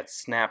I had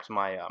snapped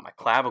my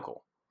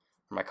clavicle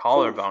or my phew,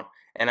 collarbone,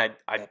 and I man.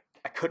 I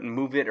I couldn't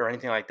move it or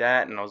anything like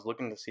that, and I was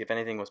looking to see if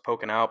anything was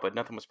poking out, but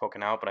nothing was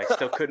poking out, but I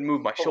still couldn't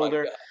move my Oh my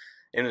shoulder. God,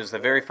 It was the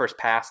very man. first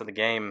pass of the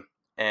game.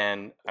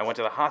 and I went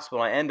to the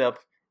hospital. I ended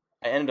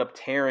up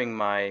tearing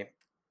my,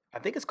 I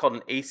think it's called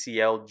an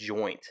ACL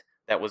joint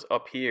that was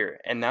up here,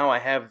 and now I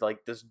have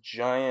like this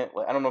giant,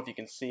 like, I don't know if you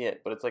can see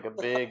it, but it's like a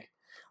big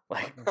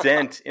like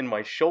dent in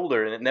my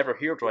shoulder, and it never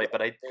healed right.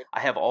 But I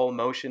have all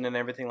motion and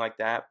everything like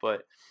that.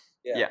 But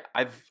Yeah.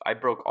 yeah, I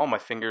broke all my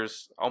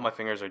fingers. All my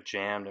fingers are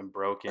jammed and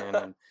broken,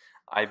 and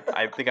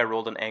I think I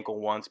rolled an ankle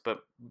once. But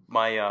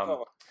my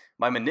Oh,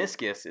 my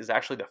meniscus is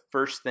actually the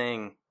first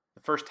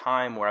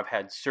time where I've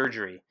had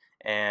surgery,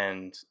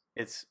 and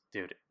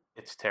dude,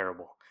 it's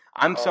terrible.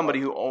 I'm oh my. somebody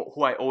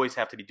who I always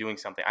have to be doing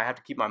something. I have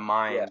to keep my Yeah.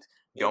 mind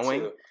Me going.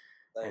 too.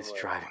 Same It's way.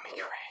 driving me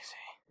Yeah.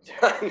 crazy.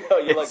 I know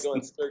you're like It's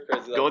going stir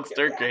crazy. Like, going get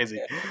stir back crazy.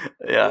 here.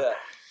 Yeah. Yeah.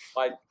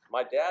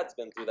 My dad's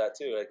been through that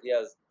too. Like he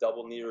has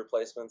double knee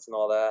replacements and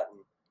all that. And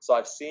so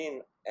I've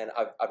seen and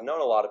I've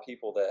known a lot of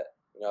people that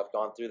have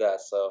gone through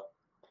that. So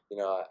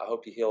I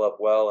hope you heal up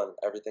well and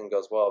everything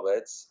goes well. But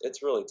it's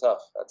really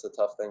tough. That's a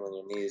tough thing when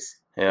your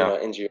knees Yeah.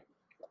 injure you,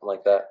 something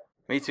like that.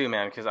 Me too,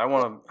 man. Because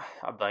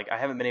I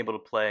haven't been able to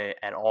play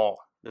at all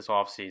this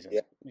off season,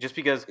 Yeah. just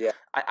because Yeah.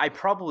 I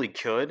probably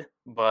could,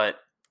 but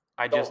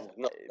I just, Don't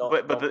no,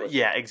 but don't push it.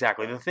 yeah,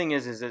 exactly. The thing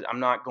is that I'm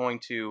not gonna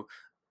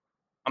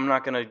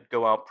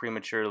go out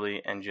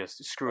prematurely and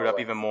just screw it No up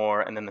way. even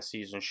more, and then the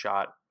season's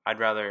shot. I'd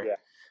rather, Yeah.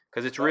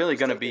 because it's No, really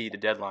just gonna take be it. the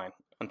deadline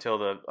until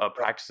the Right.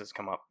 practices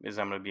come up. Is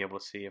I'm gonna be able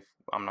to see if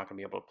I'm not gonna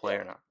be able to play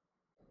Yeah. or not.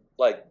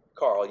 Like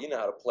Carl, you know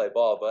how to play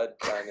ball, bud.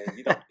 I mean,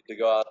 you don't need to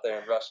go out there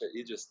and rush it.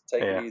 You just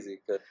take it Yeah.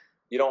 easy because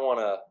you don't want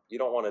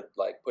to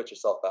like put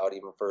yourself out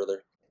even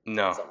further doing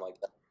No, something like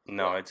that.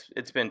 no, Yeah,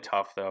 it's been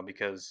tough though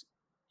because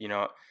you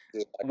know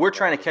dude, I we're can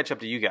trying to imagine. catch up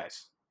to you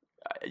guys,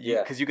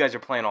 Yeah, because you guys are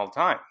playing all the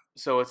time.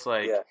 So it's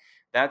like yeah,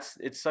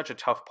 it's such a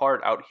tough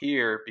part out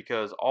here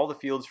because all the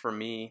fields for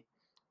me,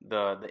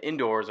 the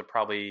indoors are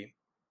probably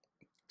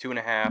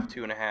 2.5,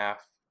 2.5,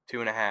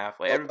 2.5. Like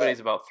no way. everybody's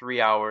about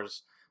 3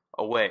 hours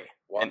away,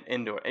 Wow. and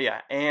indoor,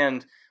 yeah,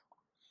 and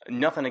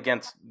nothing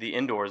against the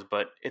indoors,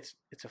 but it's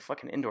a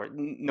fucking indoor.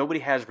 Nobody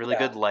has really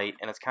Yeah, good light,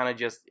 and it's kind of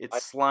just I it's know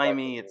exactly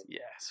slimy. what you It's mean.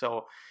 yeah.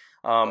 So,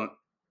 Yeah.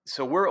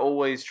 so we're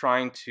always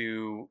trying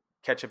to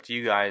catch up to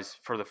you guys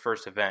for the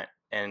first event,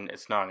 and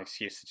it's not an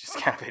excuse. It's just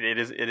kind of it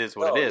is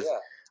what it No, is. yeah,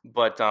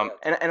 But yeah,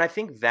 and I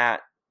think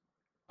that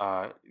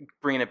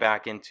bringing it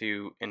back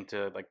into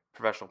like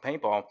professional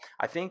paintball,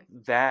 I think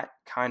that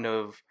kind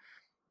of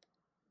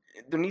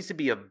there needs to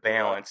be a you're right.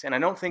 balance, and I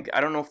don't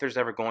know if there's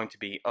ever going to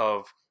be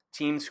of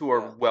teams who are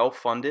Yeah, well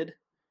funded,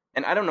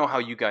 and I don't know how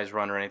you guys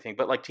run or anything,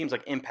 but like teams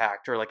like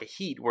Impact or like a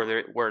Heat where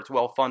it's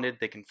well funded,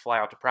 they can fly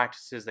out to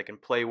practices, they can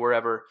play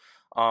wherever.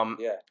 Um,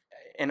 yeah,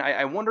 and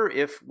I wonder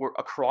if we're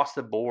across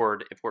the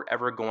board if we're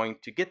ever going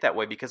to get that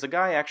way because a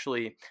guy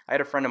actually I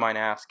had a friend of mine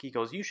ask, he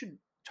goes, you should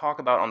talk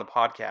about on the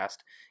podcast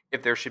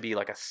if there should be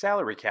like a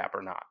salary cap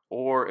or not,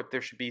 or if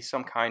there should be yeah.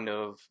 some kind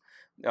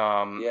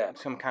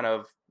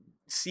of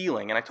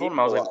ceiling. And I told him,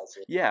 I was like, Equalizer.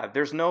 yeah, Yeah,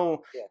 there's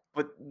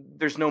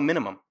no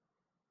minimum.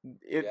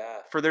 yeah,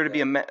 For there to be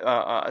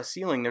yeah. a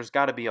ceiling, there's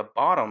got to be a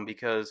bottom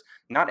because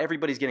not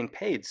everybody's getting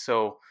paid.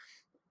 So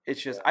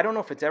it's just Yeah. I don't know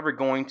if it's ever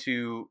going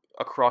to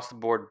across the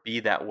board be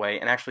that way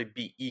and actually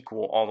be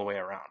equal all the way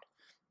around.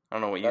 I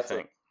don't know what you That's a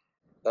think.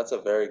 that's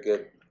a very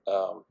good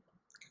um,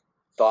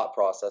 thought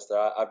process there.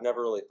 I've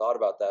never really thought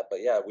about that,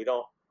 but yeah, we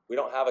don't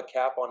have a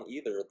cap on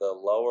either the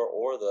lower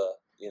or the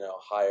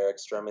higher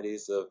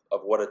extremities of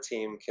what a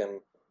team can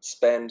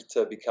spend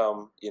to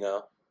become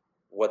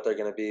what they're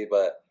going to be.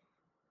 But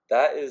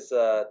that's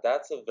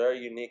a very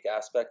unique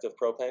aspect of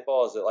pro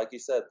paintball. Is that like you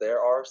said,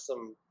 there are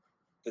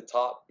the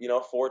top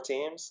four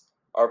teams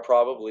are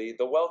probably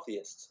the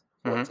wealthiest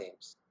four Hmm.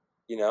 teams,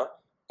 you know,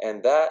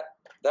 and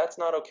that's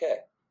not okay.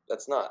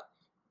 That's not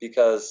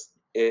because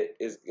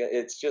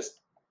it's just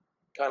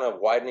kind of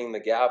widening the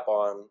gap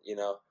on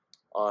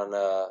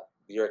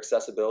your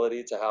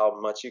accessibility to how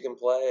much you can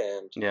play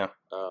and Yeah.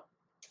 uh,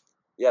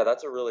 yeah,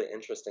 that's a really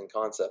interesting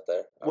concept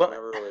there. I've Well,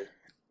 never really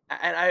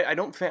and I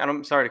don't think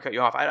I'm sorry to cut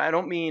you off. I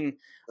don't mean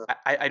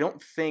I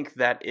don't think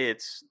that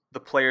it's the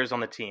players on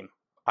the team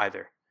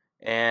either.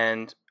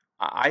 And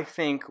I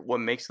think what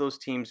makes those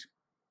teams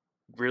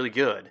really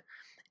good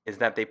is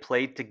that they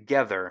play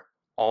together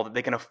all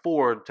they can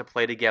afford to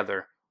play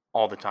together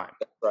all the time.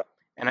 right.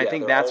 And I Yeah,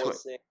 think they're that's what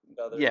always seeing each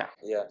other. yeah,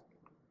 Yeah,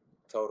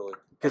 totally.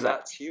 because And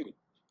that's huge.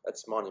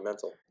 That's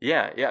monumental.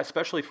 yeah,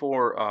 especially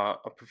for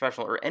a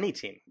professional or any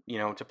team,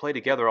 to play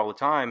together all the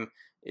time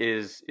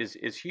is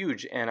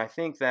huge. And I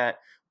think that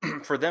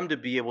for them to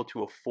be able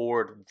to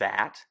afford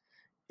that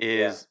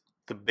Yeah, is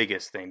the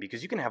biggest thing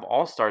because you can have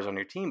all stars on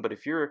your team, but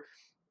if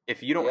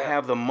you don't yeah,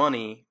 have the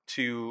money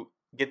to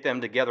get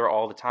them together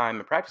all the time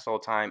and practice all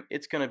the time,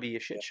 it's going to be a yeah,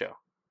 shit show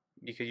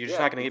because you're just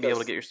yeah. not going to be able to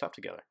Because get your stuff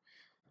together.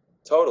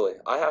 totally,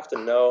 I have to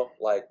know.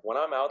 Like when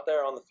I'm out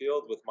there on the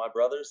field with my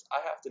brothers, I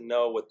have to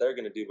know what they're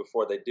going to do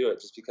before they do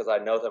it, just because I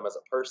know them as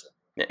a person.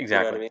 Yeah, You know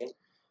what exactly. I mean?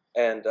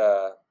 And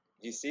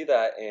you see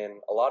that in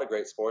a lot of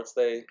great sports.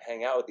 They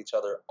hang out with each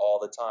other all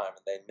the time,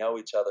 and they know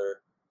each other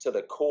to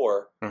the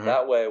core. Hmm.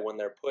 That way, when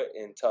they're put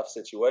in tough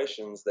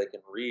situations, they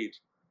can read.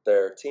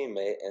 their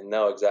teammate and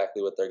know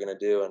exactly what they're going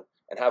to do, and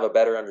have a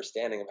better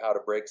understanding of how to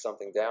break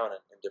something down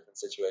in different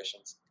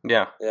situations.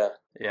 Yeah. Yeah.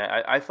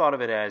 Yeah. I thought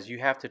of it as you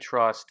have to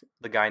trust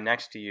the guy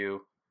next to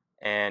you,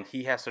 and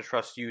he has to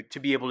trust you to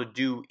be able to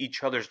do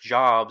each other's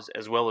jobs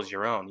as well as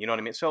your own. You know what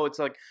I mean? So it's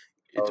like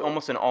it's Totally.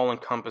 almost an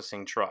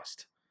all-encompassing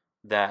trust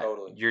that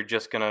Totally. you're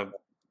just gonna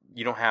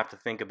you don't have to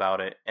think about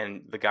it,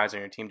 and the guys on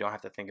your team don't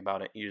have to think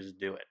about it. You just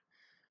do it.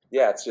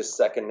 Yeah, it's just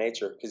second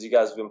nature because you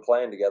guys have been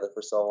playing together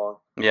for so long.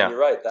 Yeah. And you're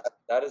right.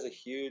 That is a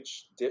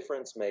huge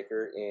difference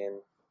maker in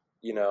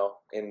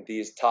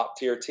these top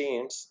tier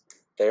teams.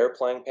 They're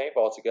playing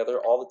paintball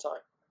together all the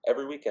time,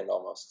 every weekend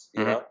almost.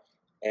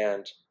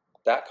 And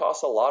that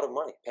costs a lot of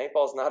money.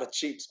 Paintball's not a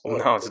cheap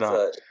sport. No, it's not.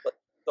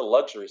 It's a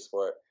luxury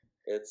sport.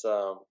 It's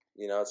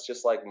it's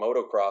just like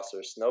motocross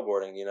or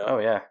snowboarding. Oh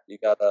yeah.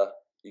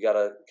 You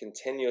gotta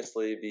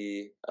continuously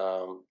be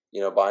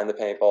buying the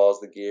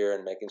paintballs, the gear,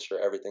 and making sure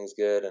everything's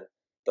good, and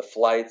the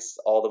flights,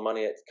 all the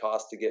money it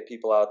costs to get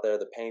people out there,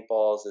 the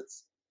paintballs.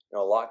 It's a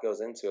lot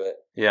goes into it.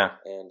 Yeah.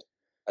 And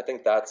I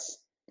think that's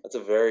a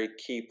very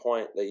key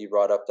point that you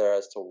brought up there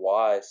as to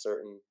why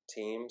certain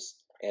teams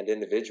and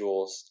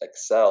individuals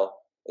excel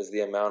is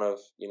the amount of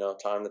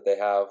time that they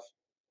have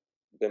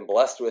been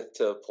blessed with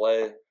to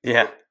play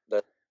Yeah.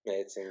 their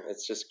mates, and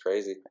it's just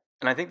crazy.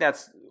 And I think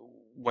that's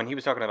when he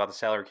was talking about the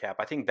salary cap.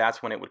 I think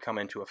that's when it would come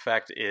into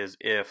effect is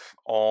if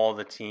all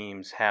the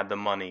teams had the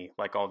money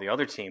like all the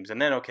other teams,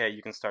 and then okay,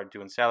 you can start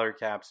doing salary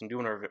caps and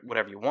doing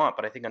whatever you want.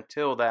 But I think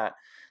until that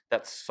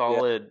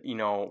solid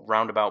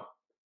roundabout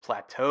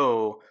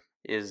plateau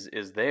is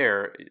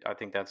there, I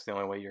think that's the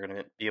only way you're going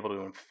to be able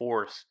to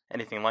enforce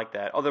anything like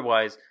that.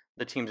 Otherwise,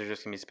 the teams are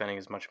just going to be spending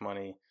as much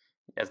money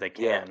as they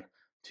can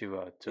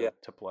to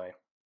play.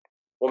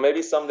 Well,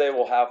 maybe someday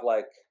we'll have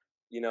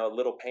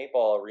little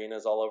paintball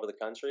arenas all over the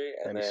country,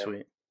 and that'd be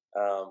sweet.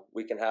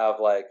 We can have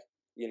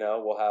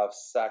we'll have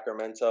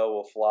Sacramento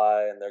will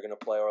fly, and they're going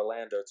to play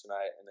Orlando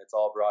tonight, and it's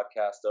all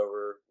broadcast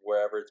over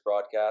wherever it's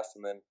broadcast,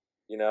 and then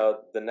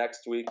the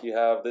next week you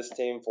have this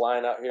team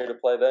flying out here to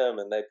play them,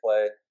 and they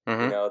play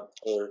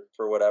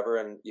for whatever,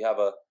 and you have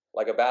a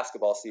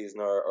basketball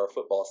season or a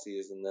football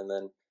season, and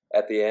then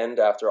at the end,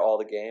 after all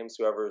the games,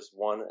 whoever's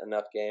won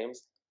enough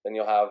games, then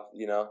you'll have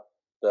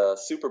the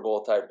Super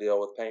Bowl type deal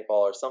with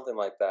paintball or something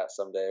like that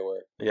someday,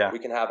 where we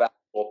can have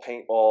actual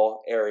paintball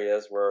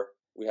areas where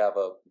we have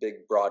a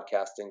big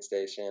broadcasting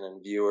station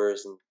and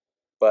viewers,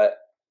 but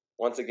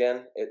once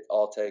again, it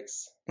all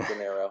takes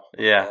dinero.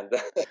 And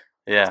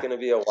it's going to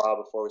be a while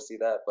before we see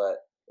that, but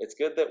it's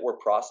good that we're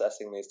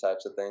processing these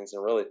types of things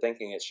and really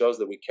thinking. It shows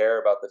that we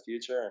care about the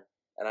future,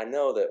 and I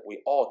know that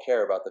we all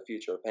care about the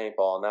future of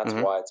paintball, and that's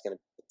why it's going to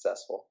be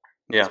successful.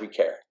 Because we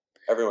care.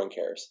 Everyone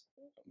cares.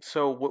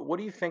 So what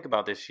do you think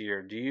about this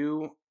year? Do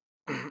you,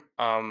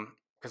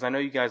 because I know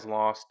you guys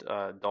lost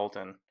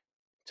Dalton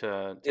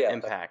to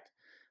Impact.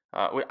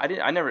 I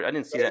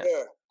didn't see that.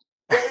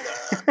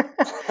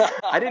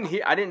 I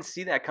didn't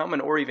see that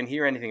coming or even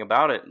hear anything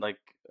about it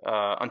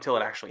until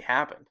it actually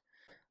happened.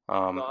 No,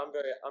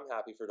 I'm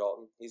happy for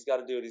Dalton. He's got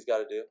to do what he's got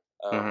to do.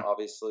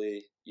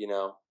 Obviously,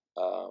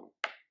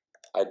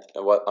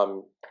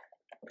 I'm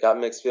got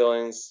mixed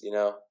feelings.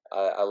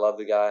 I love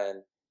the guy,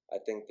 and I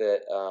think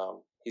that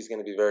he's going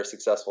to be very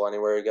successful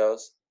anywhere he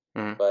goes.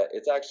 But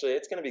it's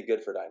going to be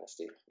good for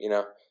Dynasty.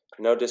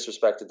 No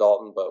disrespect to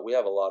Dalton, but we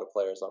have a lot of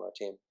players on our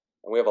team,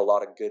 and we have a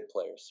lot of good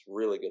players,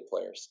 really good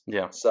players.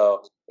 Yeah.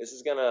 So this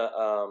is going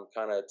to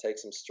kind of take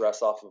some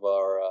stress off of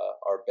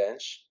our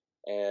bench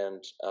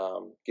and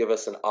give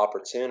us an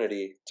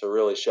opportunity to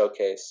really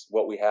showcase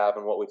what we have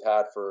and what we've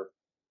had for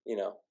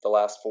the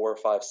last 4 or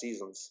 5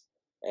 seasons.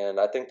 And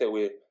I think that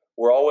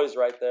we're always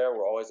right there.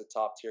 We're always a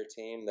top tier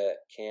team that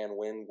can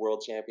win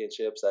world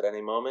championships at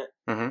any moment.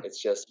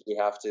 It's just we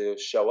have to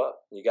show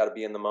up. You got to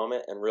be in the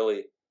moment, and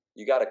really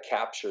you got to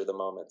capture the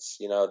moments.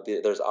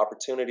 There's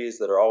opportunities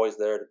that are always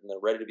there and they're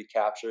ready to be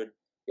captured.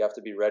 You have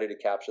to be ready to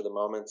capture the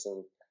moments,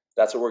 and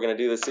that's what we're going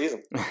to do this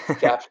season.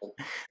 Capture them.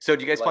 So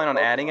do you guys plan on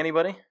adding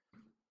anybody?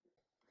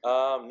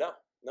 No,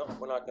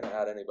 we're not going to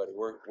add anybody.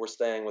 We're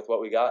staying with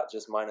what we got,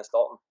 just minus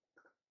Dalton.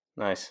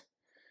 Nice.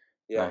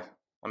 Yeah. Nice.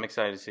 I'm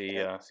excited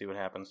to see what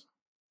happens.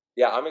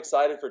 Yeah, I'm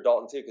excited for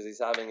Dalton too because he's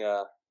having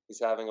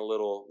a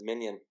little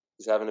minion.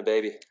 He's having a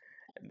baby.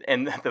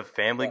 And the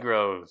family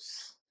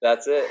grows.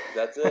 That's it.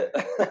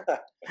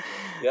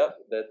 Yep,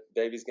 that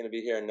baby's going to be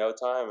here in no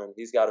time, and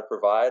he's got to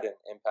provide, and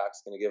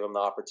Impact's going to give him the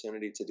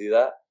opportunity to do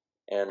that,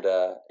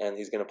 and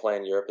he's going to play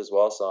in Europe as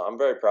well. So I'm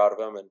very proud of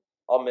him, and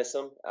I'll miss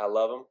him. I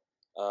love him.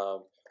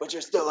 But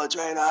you're still a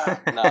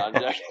trainer. No, I'm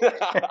joking.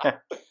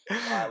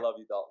 I love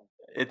you, Dalton.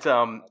 It's I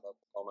love you with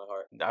all my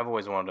heart. I've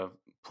always wanted to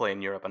play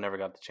in Europe. I never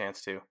got the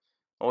chance to.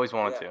 Always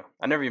wanted to.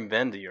 I never even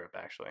been to Europe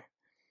actually.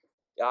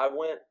 Yeah,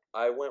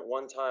 I went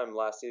one time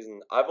last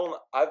season.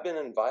 I've been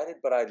invited,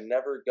 but I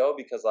never go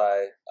because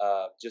I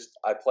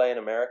play in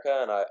America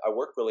and I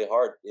work really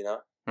hard.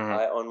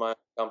 I own my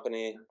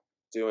company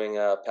doing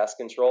pest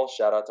control.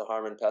 Shout out to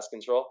Harmon Pest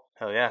Control.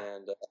 Hell yeah!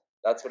 And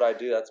that's what I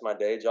do. That's my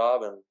day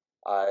job, and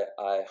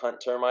I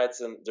hunt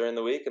termites during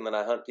the week, and then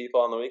I hunt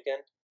people on the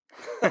weekend.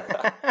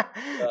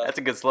 That's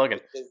a good slogan.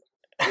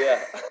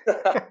 Yeah.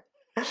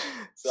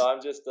 So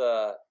I'm just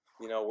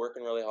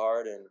working really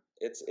hard, and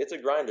it's a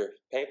grinder.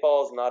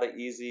 Paintball is not an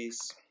easy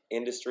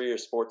industry or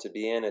sport to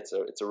be in. It's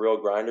a real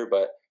grinder,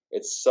 but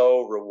it's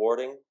so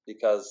rewarding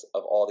because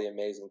of all the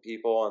amazing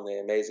people and the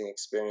amazing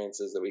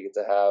experiences that we get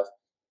to have.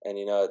 And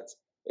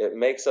it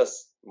makes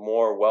us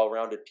more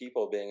well-rounded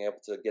people, being able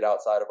to get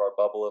outside of our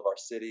bubble of our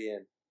city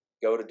and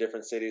go to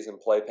different cities and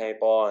play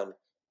paintball. And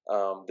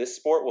this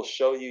sport will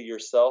show you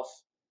yourself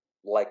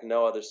like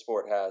no other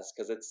sport has,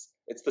 because it's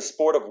the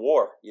sport of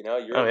war. You're Oh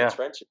in the yeah.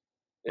 trenches.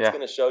 It's Yeah.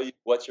 going to show you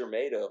what you're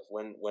made of.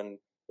 When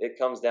it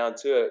comes down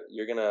to it,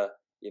 you're gonna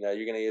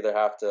either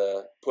have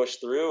to push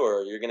through,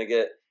 or you're gonna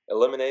get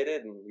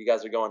eliminated, and you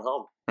guys are going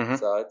home. Hmm.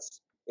 So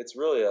it's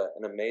really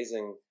an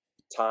amazing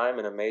time,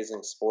 an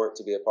amazing sport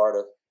to be a part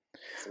of.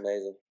 It's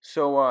amazing.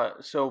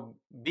 So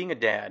being a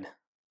dad,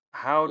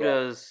 how Yeah.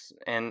 does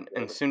and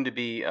soon to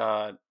be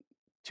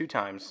 2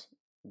 times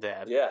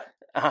dad. Yeah.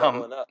 Um,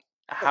 Doubling up.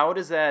 how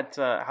does that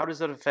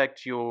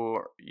affect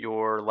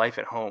your life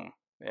at home?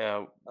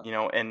 And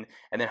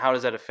then how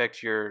does that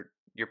affect your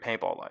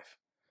paintball life?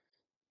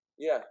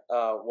 Yeah.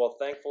 Well,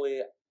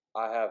 thankfully,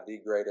 I have the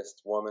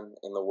greatest woman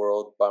in the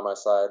world by my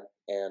side,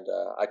 and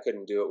I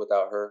couldn't do it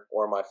without her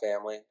or my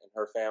family and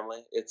her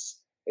family.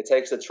 It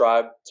takes a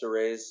tribe to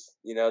raise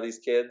these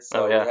kids, Oh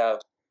so we yeah.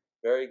 have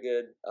very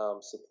good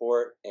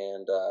support,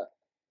 and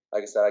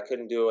like I said, I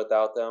couldn't do it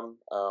without them.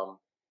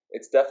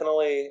 It's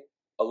definitely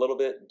a little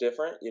bit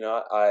different.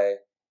 I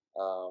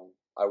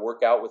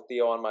work out with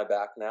Theo on my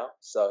back now,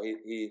 so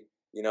he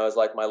is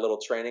like my little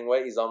training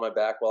weight. He's on my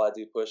back while I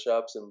do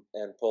push-ups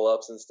and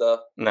pull-ups and stuff.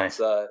 Nice.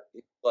 So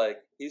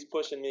he's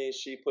pushing me,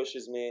 she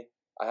pushes me.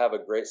 I have a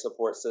great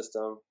support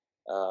system,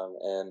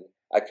 and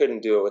I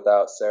couldn't do it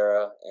without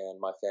Sarah and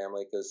my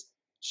family, because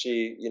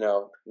she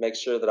makes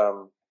sure that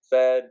I'm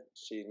fed.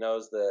 She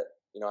knows that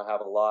I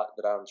have a lot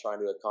that I'm trying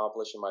to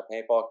accomplish in my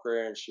paintball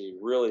career, and she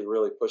really,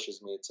 really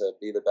pushes me to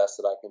be the best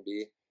that I can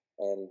be.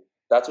 And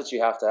that's what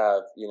you have to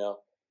have.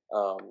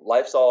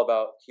 Life's all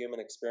about human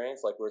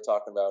experience, like we were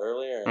talking about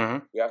earlier, and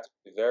Mm-hmm. you have to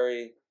be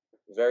very,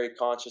 very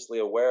consciously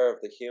aware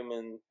of the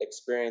human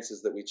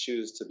experiences that we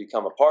choose to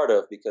become a part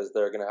of, because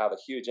they're going to have a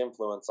huge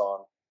influence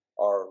on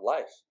our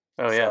life.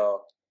 Oh yeah.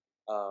 So,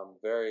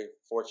 very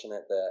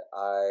fortunate that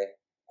I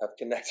have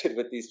connected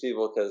with these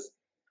people, because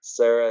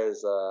Sarah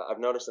is, I've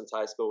noticed since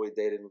high school, we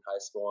dated in high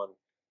school, and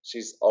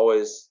she's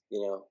always,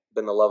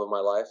 been the love of my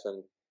life.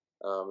 And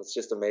it's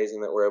just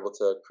amazing that we're able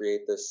to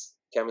create this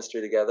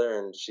chemistry together,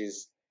 and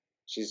she's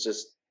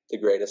just the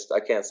greatest.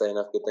 I can't say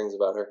enough good things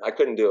about her. I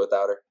couldn't do it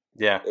without her.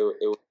 Yeah.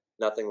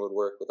 Nothing would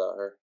work without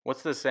her.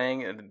 What's the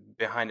saying?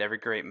 Behind every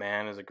great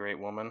man is a great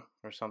woman,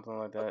 or something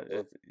like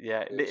that.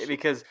 Yeah,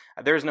 because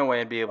there's no way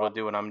I'd be able to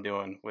do what I'm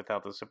doing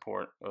without the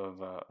support of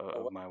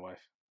my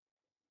wife.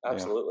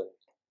 Absolutely.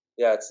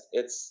 Yeah,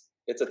 it's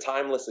a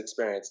timeless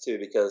experience too,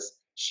 because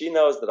she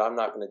knows that I'm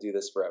not going to do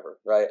this forever,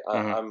 right?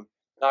 Mm-hmm. I'm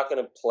not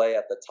going to play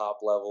at the top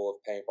level of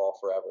paintball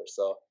forever.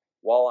 So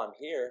while I'm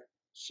here,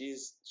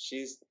 she's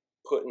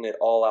putting it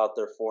all out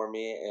there for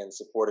me and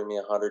supporting me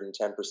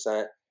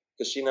 110%,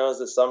 because she knows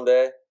that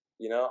someday,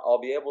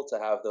 I'll be able to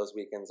have those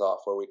weekends off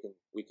where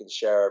we can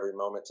share every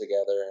moment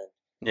together,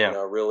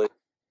 and really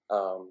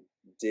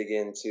dig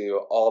into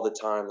all the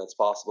time that's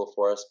possible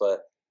for us.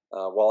 But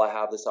while I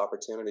have this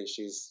opportunity,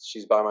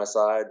 she's by my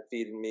side,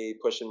 feeding me,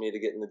 pushing me to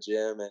get in the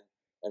gym,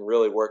 and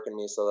really working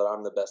me so that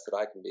I'm the best that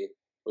I can be,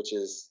 which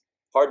is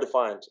hard to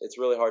find. It's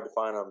really hard to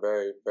find. I'm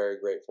very, very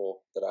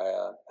grateful that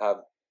I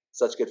have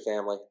such good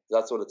family.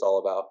 That's what it's all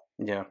about.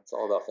 Yeah. It's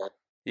all about family.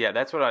 Yeah,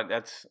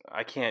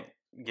 I can't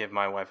give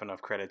my wife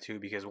enough credit too,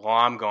 because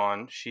while I'm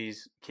gone,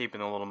 she's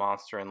keeping the little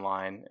monster in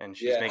line, and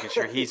she's making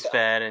sure he's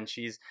fed, and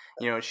she's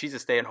a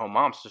stay-at-home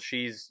mom, so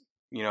she's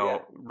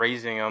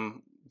raising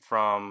him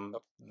from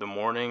the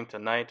morning to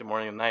night, to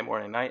morning to night,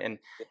 morning to night,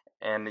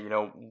 and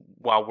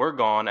while we're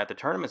gone at the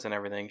tournaments and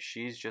everything,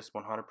 she's just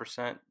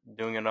 100%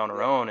 doing it on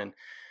her own, and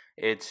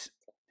it's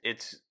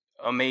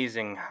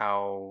amazing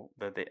how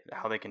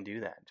they can do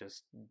that,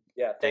 just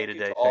day to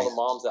day. All the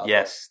moms out there.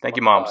 Yes, thank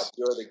you, moms. God,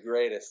 you're the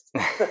greatest.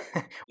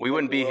 We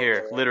wouldn't be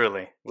here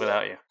literally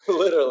without you.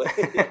 Literally.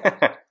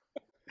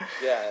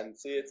 Yeah, and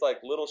see, it's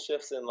like little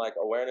shifts in like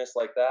awareness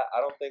like that.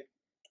 I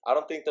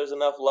don't think there's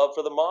enough love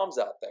for the moms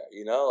out there.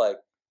 Like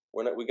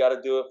we got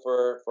to do it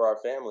for our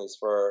families,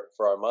 for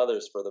our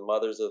mothers, for the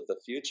mothers of the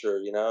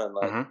future. And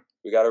like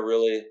we got to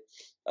really.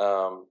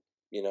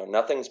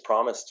 Nothing's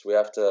promised. We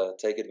have to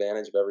take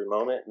advantage of every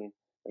moment and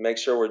make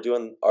sure we're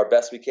doing our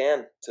best we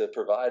can to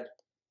provide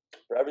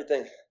for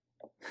everything.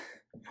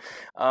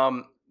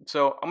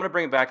 So I'm gonna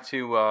bring it back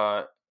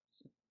to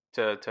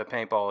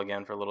paintball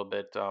again for a little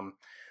bit.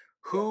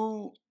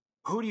 Who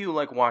do you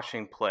like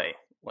watching play?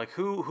 Like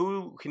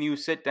who can you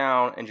sit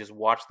down and just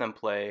watch them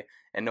play,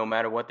 and no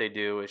matter what they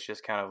do, it's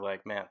just kind of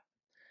like, man,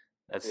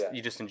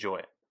 you just enjoy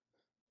it.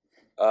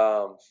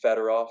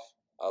 Fedorov,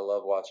 I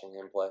love watching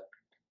him play.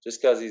 Just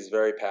because he's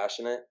very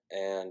passionate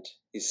and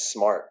he's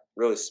smart,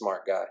 really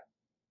smart guy.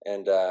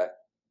 And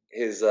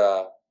his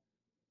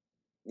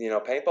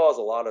paintball is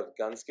a lot of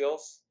gun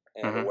skills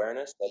and Mm-hmm.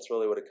 awareness. That's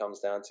really what it comes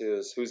down to,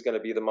 is who's going to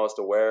be the most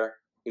aware,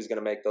 who's going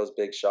to make those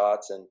big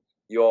shots. And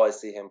you always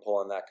see him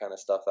pulling that kind of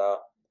stuff out.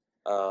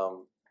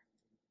 Um,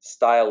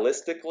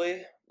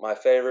 Stylistically, my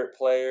favorite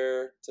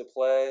player to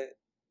play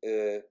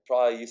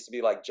probably used to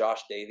be like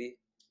Josh Davey.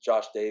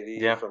 Josh Davey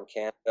Yeah. from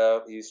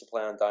Canada. He used to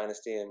play on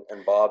Dynasty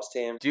and Bob's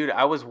team. Dude,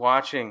 I was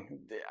watching.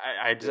 Yeah.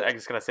 I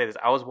just gotta say this.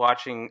 I was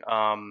watching.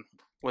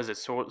 Was it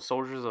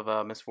Soldiers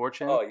of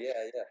Misfortune? Oh yeah,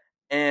 yeah.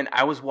 And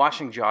I was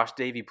watching Josh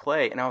Davey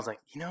play, and I was like,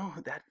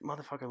 that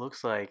motherfucker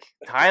looks like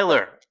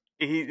Tyler.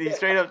 He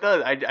straight up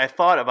does. I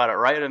thought about it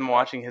right in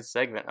watching his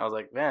segment. I was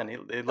like, man,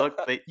 it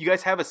looked. You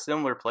guys have a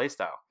similar play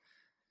style.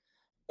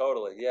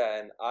 Totally, yeah.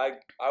 And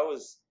I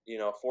was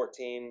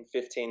 14,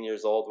 15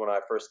 years old when I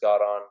first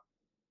got on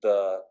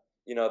the.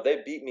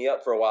 They beat me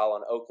up for a while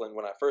on Oakland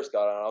when I first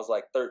got on. I was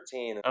like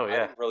 13, and Oh I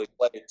yeah, didn't really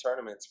play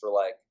tournaments for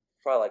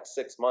probably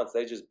 6 months.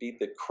 They just beat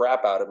the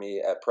crap out of me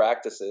at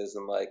practices,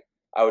 and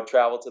I would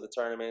travel to the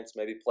tournaments,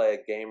 maybe play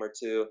a game or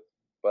two.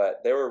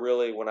 But they were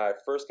really, when I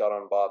first got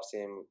on Bob's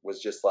team,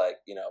 was just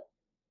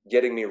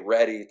getting me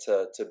ready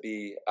to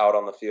be out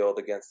on the field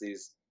against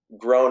these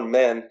grown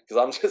men,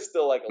 because I'm just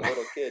still like a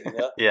little kid.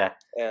 yeah,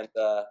 And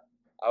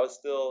I was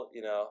still,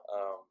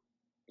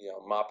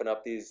 mopping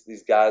up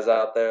these guys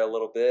out there a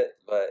little bit,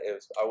 but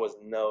I was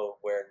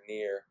nowhere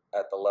near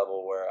at the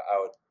level where I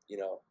would,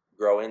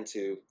 grow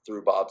into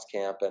through Bob's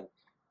camp. And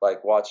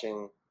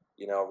watching,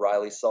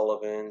 Riley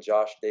Sullivan,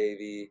 Josh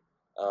Davey,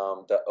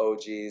 the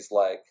OGs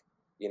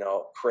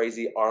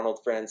crazy Arnold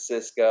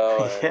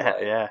Francisco, and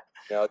yeah,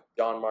 yeah,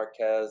 John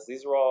Marquez.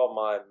 These were all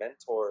my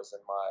mentors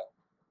and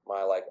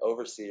my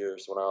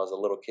overseers when I was a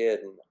little kid,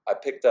 and I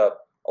picked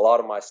up a lot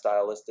of my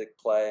stylistic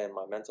play and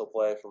my mental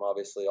play from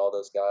obviously all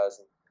those guys.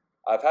 And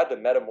I've had to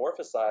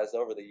metamorphosize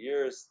over the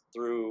years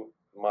through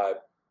my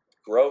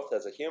growth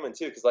as a human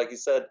too, because like you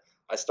said,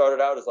 I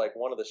started out as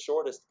one of the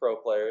shortest pro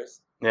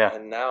players, yeah.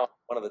 and now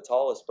one of the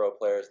tallest pro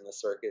players in the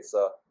circuit.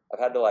 So I've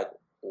had to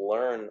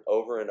learn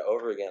over and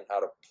over again how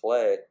to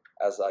play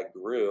as I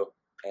grew,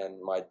 and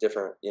my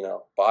different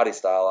body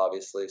style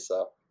obviously.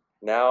 So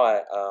now I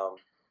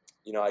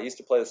used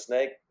to play the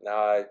snake. Now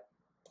I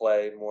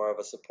play more of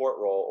a support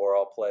role, or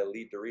I'll play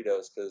lead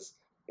Doritos, because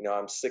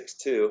I'm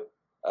 6'2".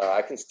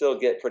 I can still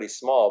get pretty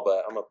small,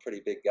 but I'm a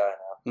pretty big guy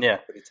now. Yeah,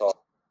 Pretty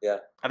tall. Yeah.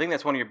 I think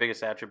that's one of your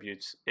biggest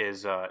attributes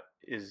is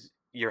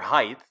your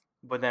height,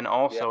 but then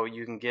also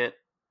you can get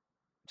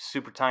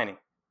super tiny,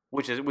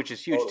 which is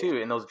huge Totally. too.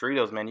 In those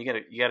Doritos, man, you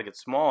gotta get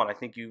small, and I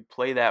think you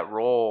play that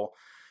role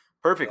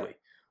perfectly.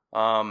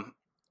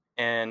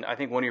 And I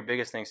think one of your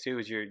biggest things too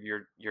is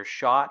your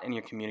shot and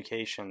your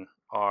communication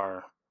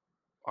are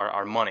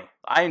money.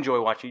 I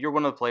enjoy watching. You're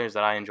one of the players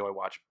that I enjoy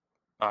watch.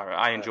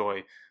 I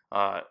enjoy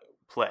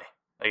play.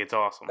 It's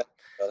awesome.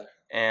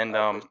 And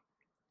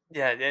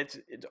yeah, it's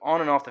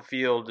on and off the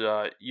field.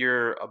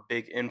 You're a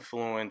big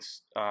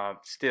influence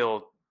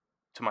still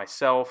to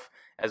myself,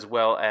 as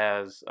well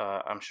as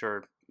I'm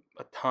sure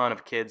a ton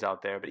of kids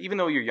out there. But even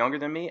though you're younger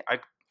than me,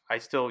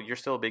 you're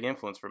still a big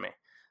influence for me.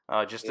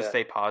 Just to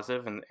stay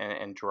positive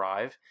and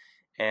drive.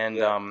 And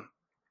that's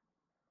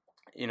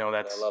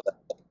I love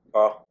that,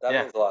 Carl. That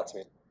means a lot to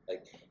me.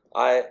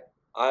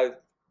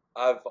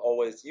 I've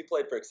always, you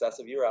played for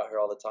Excessive. You were out here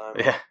all the time.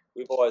 Yeah.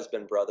 We've always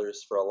been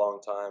brothers for a long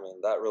time,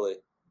 and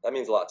that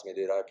means a lot to me,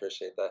 dude. I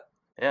appreciate that.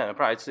 Yeah, no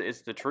problem.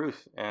 It's the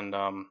truth, and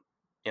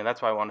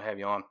that's why I wanted to have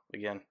you on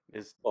again.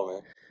 Oh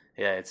man.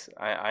 Yeah,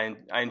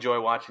 I enjoy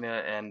watching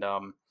it, and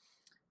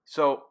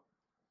so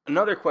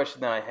another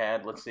question that I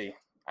had. Let's see.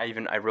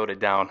 I wrote it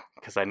down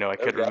because I know I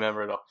couldn't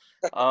remember it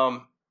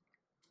all.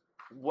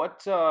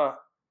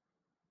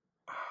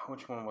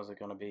 Which one was it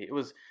going to be? It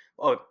was,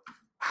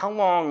 how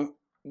long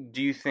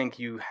do you think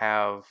you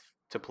have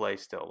to play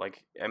still?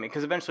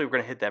 Because eventually we're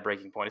going to hit that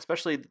breaking point,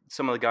 especially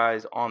some of the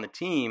guys on the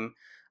team.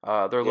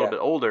 They're a little bit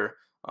older.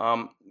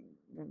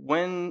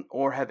 When,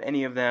 or have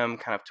any of them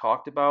kind of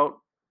talked about,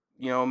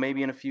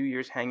 maybe in a few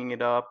years hanging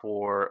it up,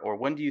 or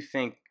when do you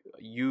think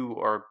you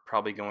are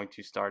probably going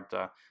to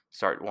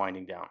start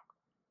winding down?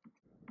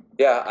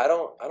 Yeah, I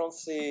don't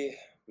see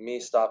me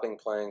stopping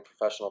playing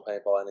professional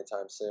paintball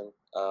anytime soon.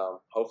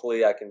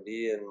 Hopefully, I can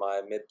be in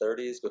my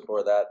mid-30s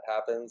before that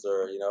happens,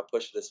 or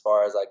push it as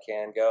far as I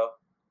can go.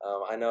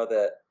 I know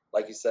that,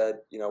 like you said,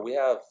 we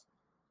have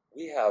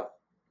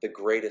the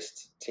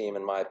greatest team,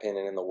 in my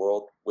opinion, in the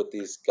world with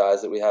these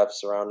guys that we have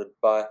surrounded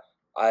by.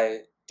 I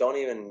don't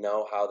even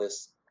know how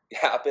this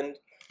happened.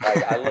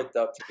 I looked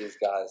up to these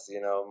guys,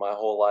 my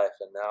whole life,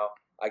 and now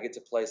I get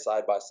to play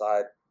side by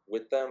side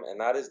with them, and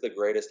that is the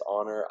greatest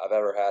honor I've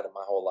ever had in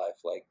my whole life.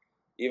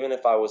 Even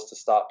if I was to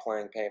stop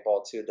playing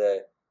paintball today,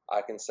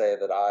 I can say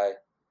that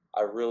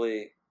I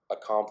really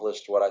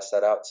accomplished what I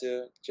set out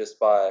to, just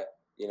by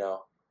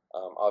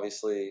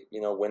obviously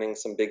winning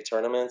some big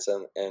tournaments,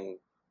 and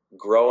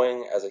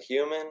growing as a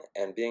human,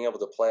 and being able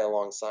to play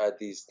alongside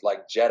these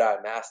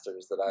Jedi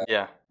masters that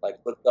I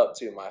looked up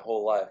to my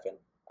whole life. And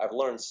I've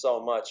learned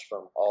so much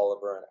from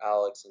Oliver and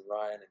Alex and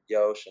Ryan and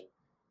Yosh, and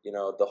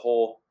the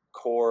whole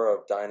core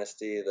of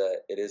Dynasty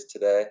that it is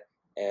today.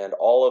 and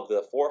all of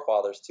the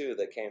forefathers too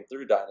that came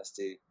through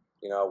Dynasty.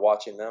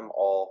 Watching them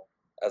all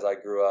as I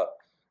grew up,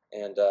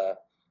 and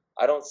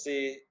I don't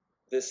see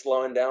this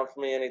slowing down for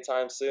me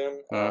anytime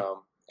soon. Mm-hmm.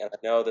 And I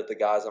know that the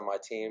guys on my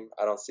team,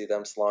 I don't see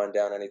them slowing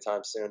down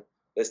anytime soon.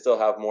 They still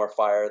have more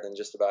fire than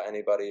just about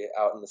anybody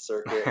out in the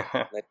circuit.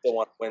 And they still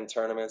want to win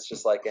tournaments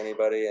just like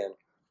anybody. And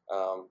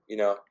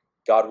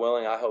God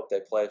willing, I hope they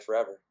play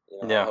forever.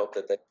 I Yeah. hope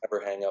that they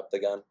never hang up the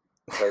gun,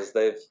 because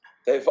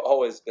they've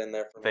always been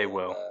there for me. They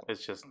will.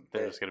 It's just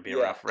they're just going to be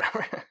around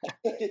forever.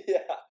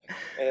 Yeah,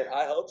 and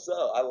I hope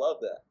so. I love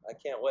that. I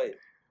can't wait.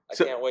 I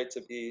can't wait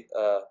to be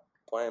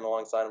playing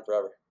alongside them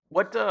forever.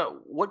 What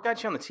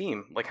got you on the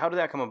team? Like, how did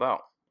that come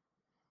about?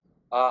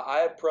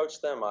 I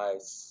approached them. I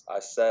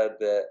said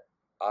that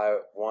I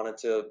wanted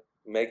to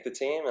make the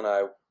team, and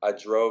I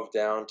drove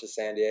down to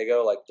San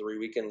Diego like 3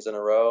 weekends in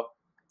a row.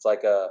 It's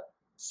like a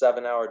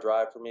 7-hour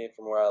drive for me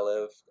from where I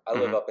live. I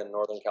live up in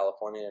Northern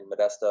California in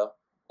Modesto,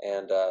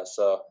 and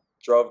so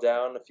drove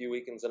down a few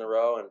weekends in a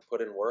row and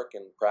put in work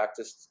and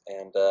practiced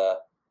and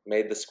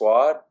made the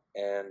squad.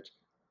 And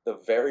the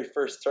very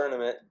first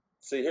tournament.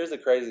 See, here's the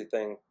crazy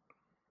thing.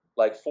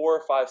 Like 4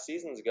 or 5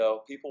 seasons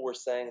ago, people were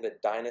saying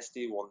that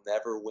Dynasty will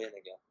never win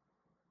again,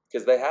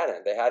 because they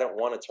hadn't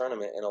won a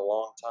tournament in a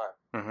long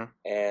time.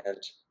 And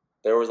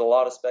there was a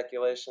lot of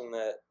speculation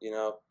that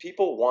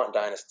people want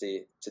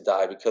Dynasty to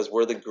die because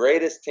we're the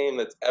greatest team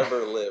that's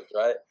ever lived,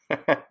 right?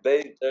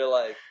 They're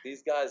like,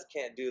 these guys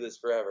can't do this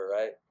forever,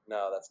 right?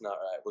 No, that's not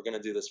right. We're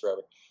gonna do this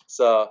forever.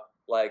 So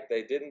like,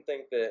 they didn't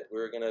think that we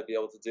were gonna be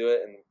able to do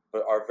it.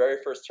 But our very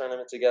first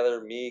tournament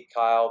together, me,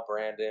 Kyle,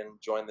 Brandon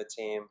joined the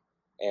team.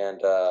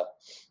 And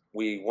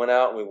we went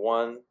out and we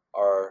won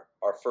our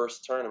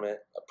first tournament,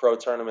 a pro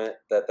tournament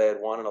that they had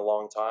won in a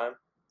long time.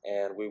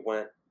 And we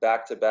went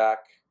back to back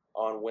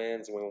on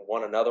wins, and we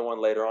won another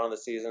one later on in the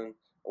season. And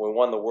we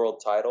won the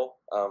world title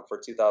for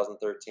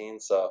 2013.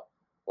 So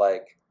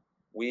like,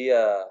 we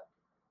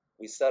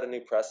set a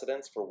new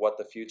precedence for what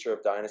the future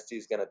of Dynasty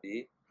is going to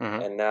be.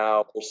 And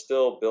now we're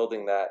still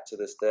building that to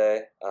this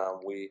day.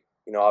 We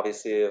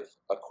obviously have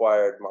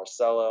acquired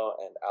Marcelo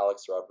and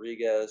Alex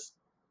Rodriguez,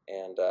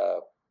 and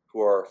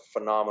who are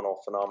phenomenal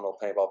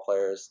paintball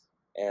players.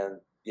 And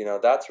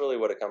that's really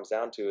what it comes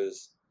down to,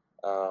 is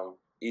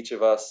each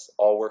of us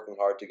all working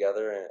hard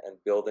together and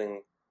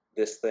building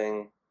this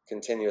thing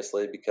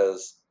continuously,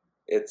 because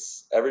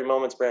it's every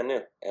moment's brand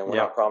new, and we're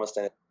not promised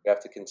anything. We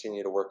have to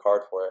continue to work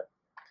hard for it.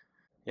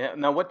 Yeah.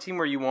 Now, what team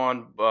were you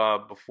on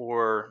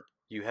before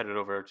you headed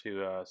over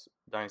to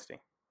Dynasty?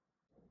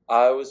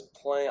 I was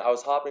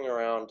hopping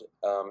around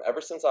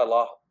ever since I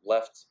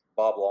left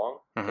Bob Long,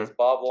 because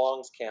Bob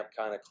Long's camp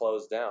kind of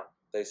closed down.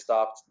 They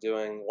stopped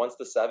doing, once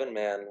the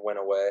 7-man went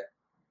away,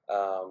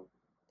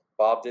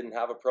 Bob didn't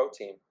have a pro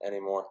team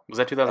anymore. Was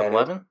that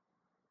 2011?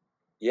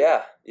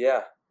 Yeah,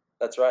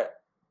 that's right.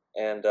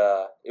 And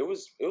it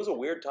was a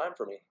weird time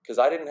for me, because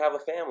I didn't have a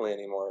family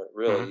anymore,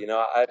 really.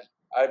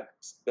 I'd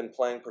been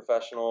playing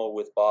professional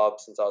with Bob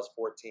since I was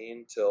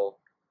 14 till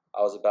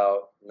I was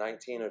about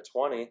 19 or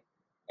 20.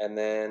 And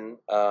then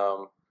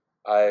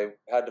I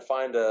had to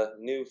find a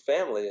new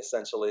family,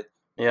 essentially.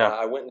 Yeah.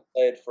 I went and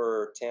played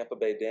for Tampa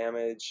Bay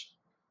Damage,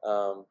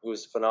 who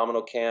was a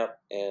phenomenal camp.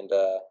 And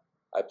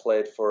I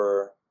played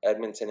for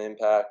Edmonton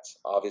Impact,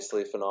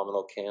 obviously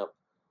phenomenal camp.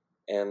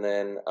 And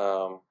then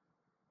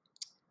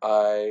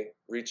I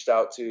reached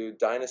out to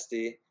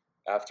Dynasty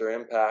after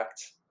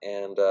Impact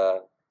and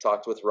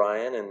talked with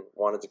Ryan and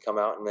wanted to come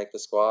out and make the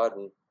squad,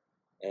 and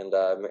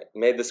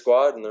made the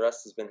squad, and the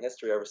rest has been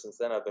history ever since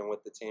then. I've been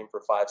with the team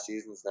for 5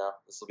 seasons now.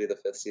 This will be the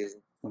 5th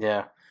season.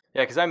 Yeah,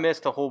 because I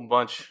missed a whole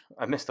bunch.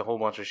 I missed a whole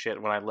bunch of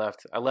shit when I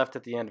left. I left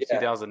at the end of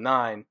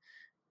 2009,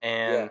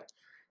 and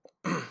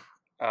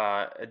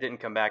I didn't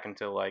come back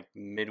until like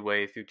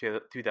midway through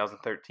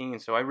 2013.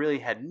 So I really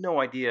had no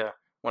idea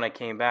when I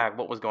came back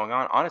what was going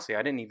on. Honestly,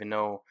 I didn't even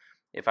know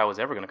if I was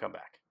ever going to come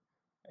back.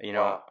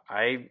 Wow.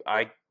 I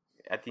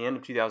at the end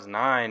of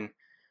 2009,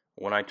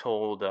 when I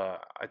told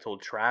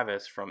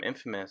Travis from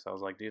Infamous, I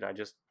was like, dude,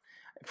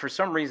 for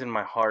some reason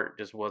my heart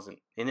just wasn't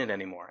in it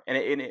anymore, and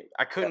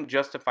I couldn't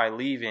justify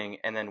leaving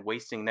and then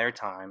wasting their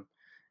time,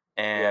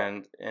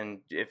 and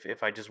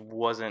if I just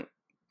wasn't,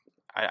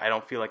 I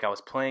don't feel like I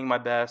was playing my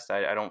best.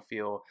 I don't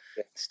feel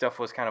stuff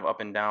was kind of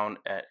up and down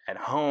at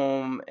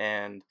home,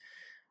 and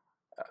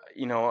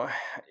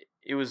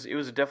it was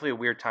definitely a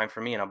weird time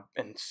for me,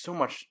 and so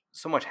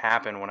much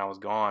happened when I was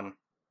gone.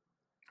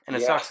 And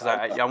it sucks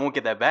because I won't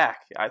get that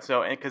back.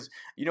 Because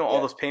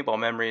all those paintball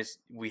memories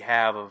we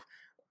have of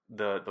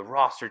the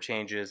roster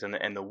changes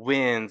and the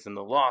wins and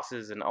the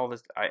losses and all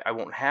this, I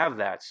won't have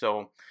that.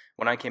 So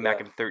when I came back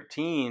in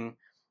 2013,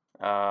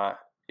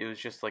 it was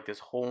just like this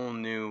whole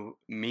new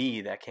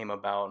me that came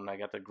about, and I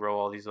got to grow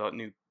all these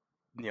new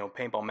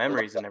paintball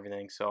memories and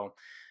everything. So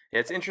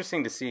it's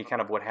interesting to see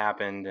kind of what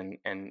happened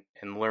and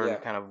learn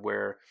kind of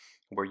where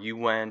you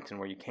went and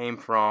where you came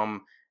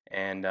from.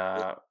 And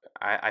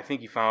I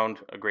think you found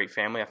a great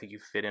family. I think you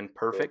fit in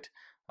perfect.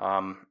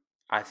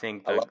 I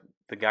think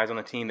the guys on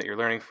the team that you're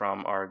learning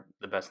from are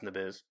the best in the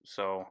biz.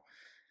 So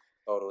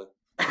totally.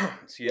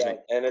 Excuse Yeah, me.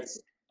 and it's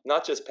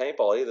not just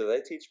paintball either.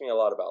 They teach me a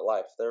lot about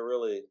life. They're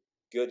really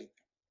good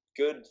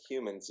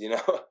humans, you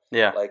know.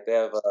 Yeah. Like they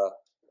have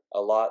a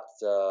lot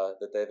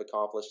that they've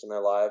accomplished in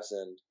their lives,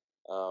 and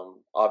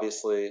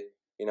obviously,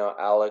 you know,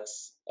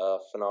 Alex, a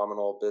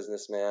phenomenal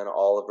businessman,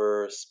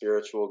 Oliver,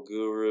 spiritual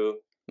guru,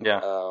 Yeah.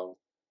 um,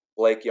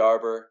 Blake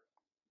Yarber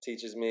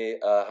teaches me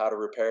how to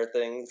repair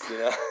things, you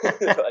know.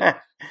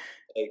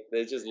 Like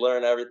they just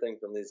learn everything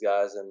from these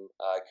guys, and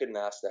I couldn't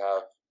ask to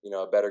have, you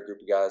know, a better group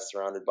of guys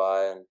surrounded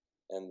by,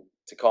 and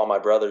to call my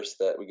brothers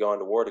that we go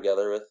into war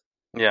together with.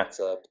 Yeah. It's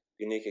a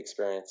unique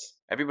experience.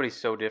 Everybody's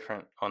so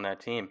different on that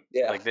team.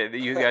 Yeah. Like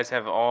you guys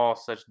have all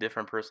such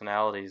different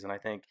personalities, and I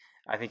think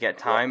at Yeah.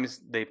 times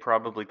they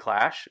probably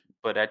clash,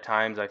 but at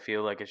times I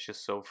feel like it's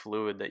just so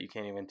fluid that you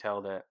can't even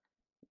tell that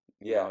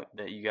Yeah.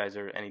 that you guys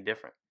are any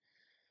different.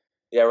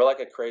 Yeah, we're like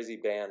a crazy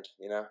band,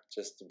 you know,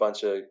 just a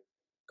bunch of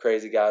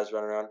crazy guys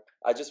running around.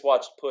 I just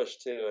watched Push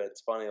too, and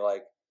it's funny,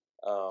 like,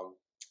 um,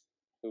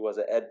 who was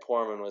it? Ed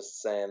Portman was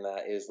saying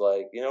that he's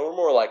like, you know, we're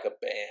more like a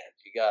band.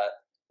 You got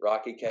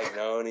Rocky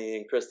Cagnoni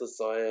and Chris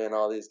Lasoya and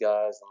all these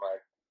guys, and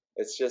like,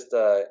 it's just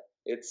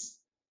it's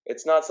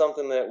it's not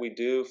something that we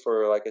do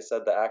for, like I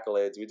said, the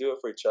accolades. We do it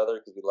for each other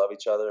because we love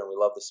each other and we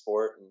love the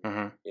sport, and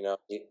Hmm. you know,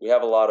 we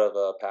have a lot of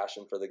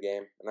passion for the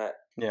game, and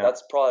Yeah.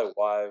 that's probably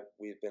why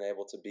we've been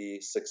able to be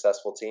a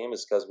successful team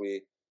is because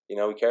we, you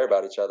know, we care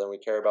about each other and we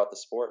care about the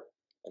sport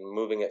and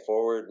moving it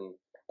forward,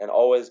 and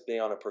always be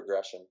on a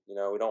progression. You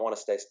know, we don't want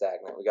to stay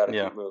stagnant. We got to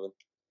Yeah. keep moving.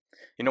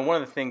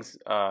 One of the things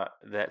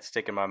that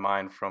stick in my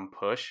mind from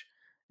Push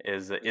Yeah.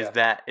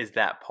 is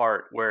that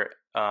part where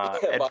Yeah,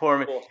 Ed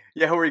Portman,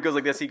 yeah, where he goes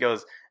like this. He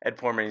goes, Ed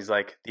Portman, he's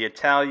like, the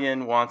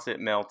Italian wants it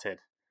melted.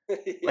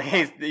 Like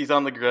yeah. he's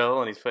on the grill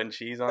and he's putting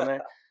cheese on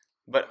there.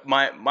 But It's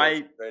my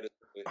the greatest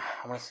movie.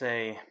 I want to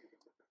say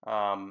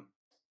um,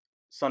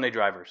 Sunday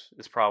Drivers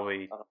is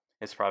probably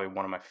Uh,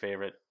 one of my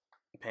favorite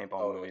paintball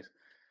totally. movies.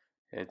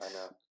 I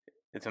know.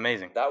 It's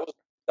amazing. That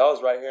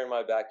was right here in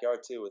my backyard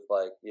too, with,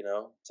 like, you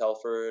know,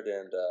 Telford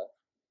and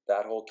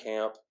that whole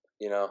camp.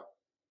 You know,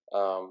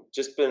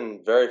 just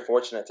been very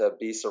fortunate to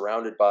be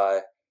surrounded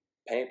by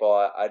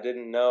paintball. I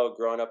didn't know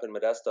growing up in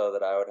Modesto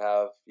that I would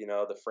have, you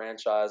know, the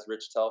franchise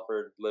Rich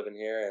Telford living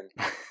here,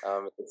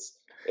 and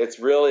it's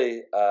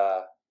really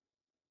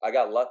I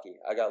got lucky.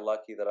 I got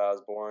lucky that I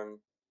was born,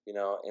 you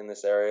know, in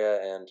this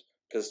area, and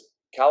because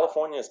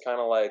California is kind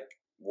of like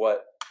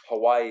what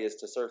Hawaii is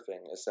to surfing,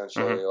 Hmm.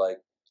 essentially. Like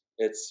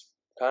it's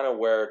kind of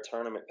where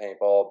tournament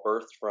paintball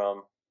birthed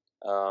from,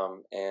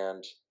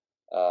 and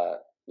uh,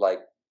 like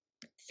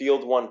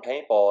Field One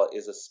paintball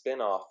is a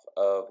spin-off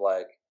of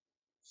like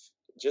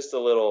just a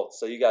little.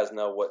 So you guys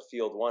know what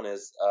Field One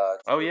is Oh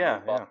through yeah,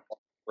 the yeah.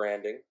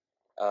 branding,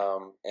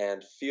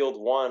 and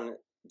Field One.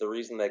 The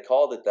reason they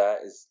called it that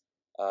is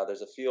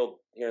there's a field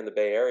here in the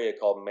Bay Area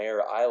called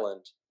Mare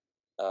Island,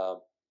 um,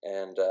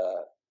 and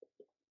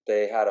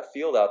they had a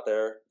field out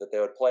there that they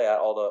would play at.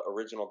 All the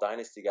original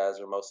Dynasty guys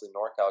are mostly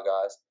NorCal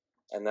guys,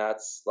 and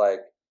that's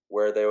like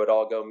where they would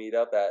all go meet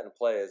up at and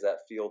play is at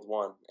Field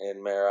One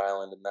in Mare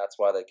Island, and that's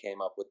why they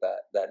came up with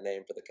that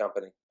name for the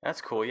company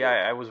That's for cool. Yeah,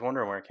 Field. I was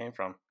wondering where it came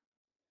from.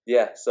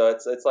 Yeah, so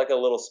it's like a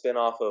little spin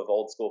off of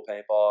old school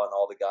paintball and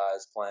all the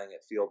guys playing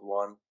at Field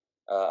One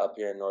up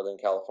here in Northern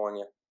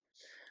California.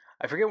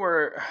 I forget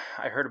where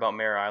I heard about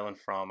Mare Island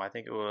from. I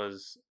think it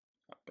was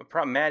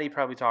Maddie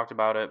probably talked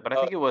about it, but Oh, I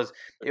think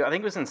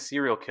it was in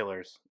Serial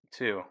Killers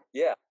too,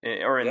 yeah,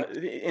 Or yeah,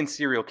 in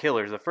Serial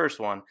Killers, the first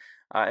one.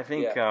 I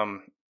think yeah.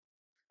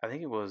 I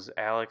think it was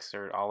Alex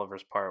or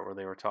Oliver's part where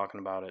they were talking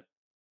about it.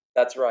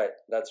 That's right.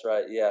 That's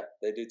right. Yeah,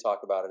 they do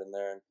talk about it in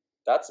there, and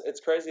it's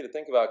crazy to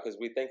think about because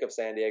we think of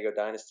San Diego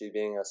Dynasty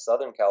being a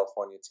Southern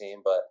California team,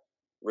 but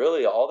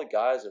really all the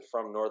guys are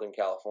from Northern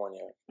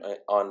California, right,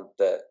 on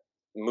the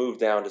move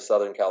down to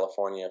Southern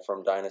California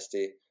from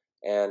Dynasty,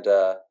 and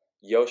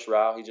Yosh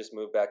Rao, he just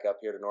moved back up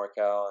here to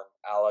NorCal, and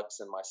Alex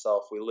and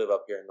myself, we live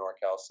up here in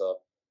NorCal, so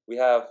we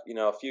have, you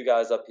know, a few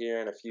guys up here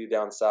and a few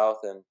down south,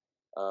 and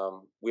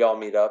we all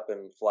meet up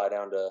and fly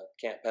down to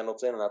Camp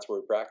Pendleton, and that's where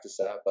we practice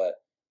at, but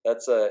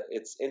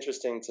it's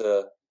interesting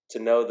to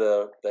know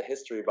the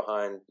history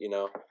behind, you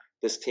know,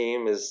 this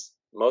team is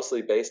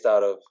mostly based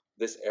out of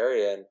this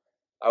area, and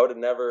I would have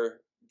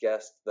never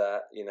guessed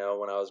that, you know,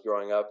 when I was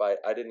growing up.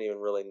 I didn't even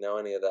really know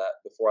any of that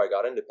before I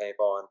got into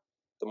paintball, and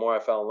the more I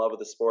fell in love with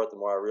the sport, the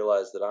more I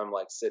realized that I'm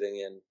like sitting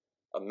in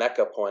a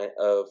mecca point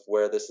of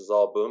where this is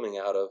all booming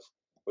out of,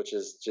 which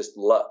is just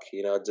luck,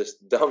 you know, just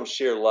dumb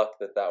sheer luck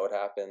that would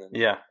happen,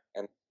 Yeah.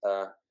 and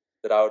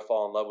that I would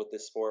fall in love with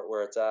this sport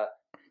where it's at.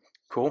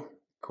 Cool.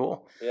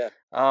 Cool. Yeah,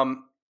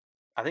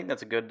 I think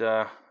that's a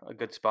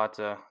good spot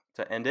to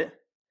end it.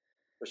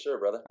 for sure,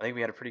 brother. I think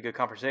we had a pretty good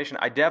conversation.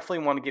 I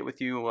definitely want to get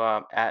with you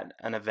at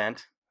an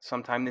event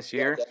sometime this Yeah,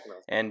 year.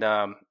 definitely. And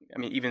I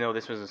mean, even though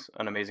this was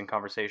an amazing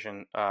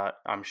conversation,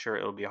 I'm sure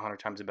it'll be 100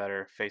 times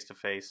better face to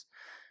face.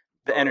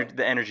 The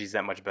energy's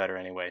that much better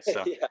anyway.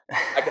 So Yeah,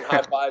 I can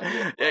high five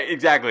you. Yeah,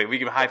 exactly. We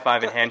can high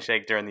five and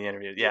handshake during the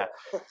interview. Yeah.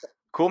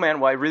 Cool, man.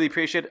 Well, I really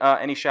appreciate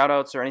any shout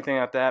outs or anything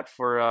like that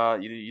for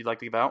you'd like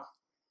to give out.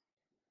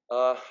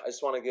 I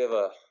just want to give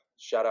a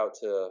shout out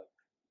to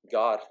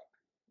God,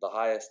 the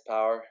highest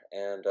power,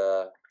 and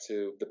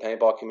to the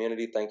paintball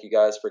community. Thank you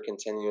guys for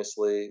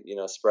continuously,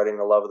 spreading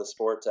the love of the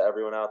sport to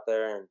everyone out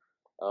there. And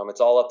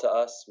it's all up to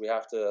us. We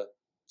have to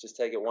just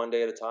take it one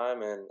day at a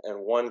time and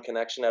one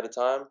connection at a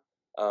time.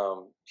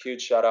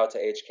 Huge shout out to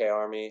HK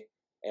Army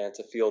and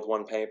to Field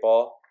One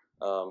Paintball,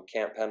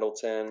 Camp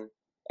Pendleton,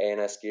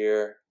 A&S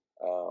Gear,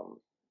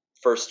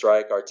 First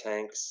Strike, our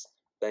tanks.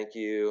 Thank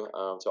you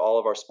to all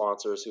of our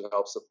sponsors who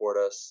help support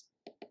us.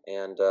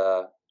 And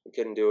we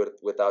couldn't do it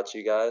without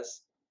you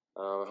guys.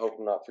 I hope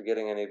I'm not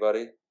forgetting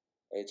anybody.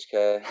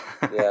 HK,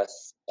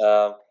 yes.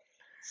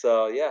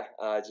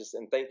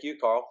 And thank you,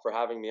 Carl, for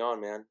having me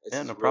on, man. This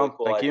is no a really problem.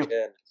 cool Thank idea.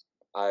 you.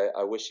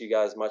 I wish you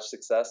guys much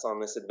success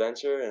on this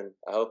adventure, and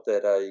I hope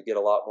that you get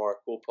a lot more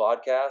cool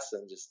podcasts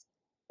and just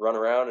run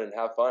around and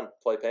have fun,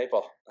 play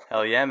paintball.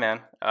 Hell yeah, man.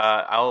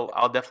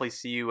 I'll definitely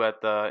see you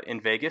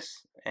in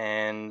Vegas,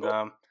 and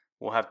Cool.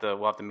 we'll have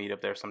to meet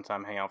up there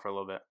sometime, hang out for a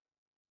little bit.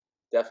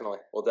 Definitely.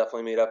 We'll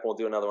definitely meet up and we'll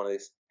do another one of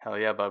these. Hell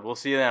yeah, bud. We'll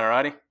see you then,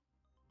 alrighty?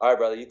 All right,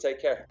 brother. You take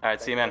care. All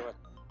right, see you, man.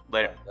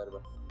 Later. Later,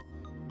 bro.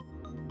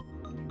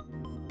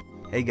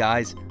 Hey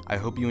guys, I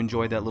hope you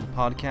enjoyed that little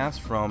podcast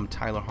from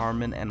Tyler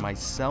Harmon and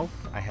myself.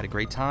 I had a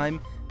great time.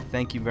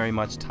 Thank you very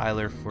much,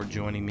 Tyler, for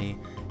joining me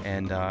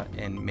and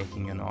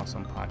making an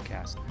awesome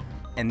podcast.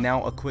 And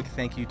now a quick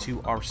thank you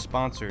to our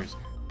sponsors.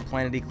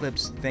 Planet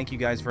Eclipse, thank you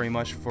guys very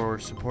much for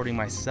supporting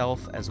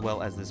myself as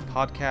well as this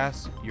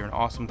podcast. You're an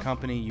awesome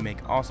company. You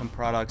make awesome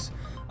products.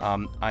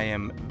 I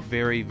am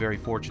very, very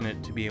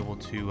fortunate to be able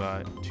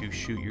to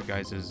shoot your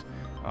guys'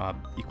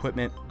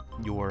 equipment,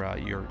 your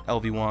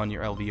LV1,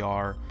 your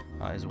LVR,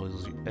 as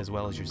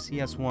well as your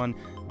CS1.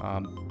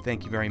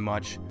 Thank you very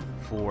much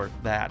for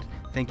that.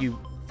 Thank you,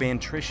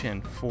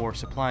 Vantrition, for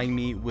supplying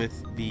me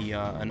with the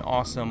an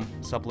awesome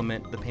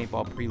supplement, the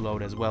Paintball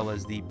Preload, as well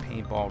as the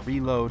Paintball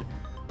Reload.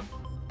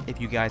 If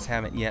you guys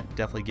haven't yet,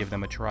 definitely give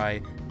them a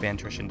try,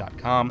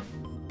 vantrition.com.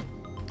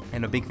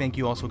 And a big thank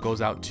you also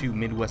goes out to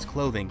Midwest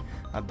Clothing.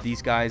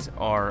 These guys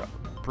are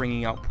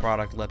bringing out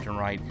product left and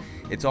right.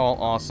 It's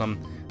all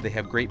awesome. They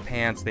have great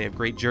pants. They have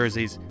great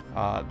jerseys.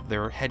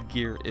 Their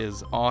headgear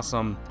is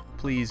awesome.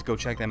 Please go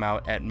check them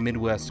out at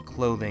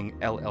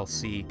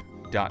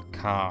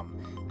MidwestClothingLLC.com.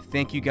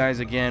 Thank you guys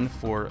again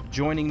for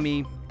joining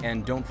me,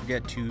 and don't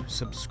forget to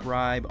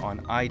subscribe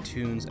on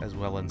iTunes as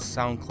well as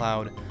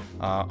SoundCloud.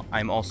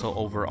 I'm also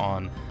over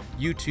on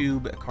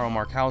YouTube, Carl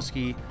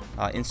Markowski,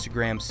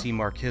 Instagram, C.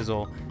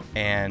 Markizzle,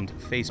 and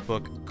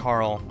Facebook,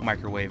 Carl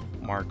Microwave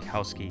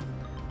Markowski.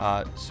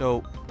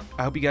 So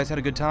I hope you guys had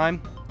a good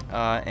time,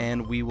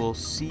 and we will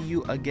see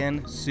you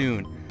again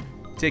soon.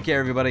 Take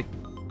care, everybody.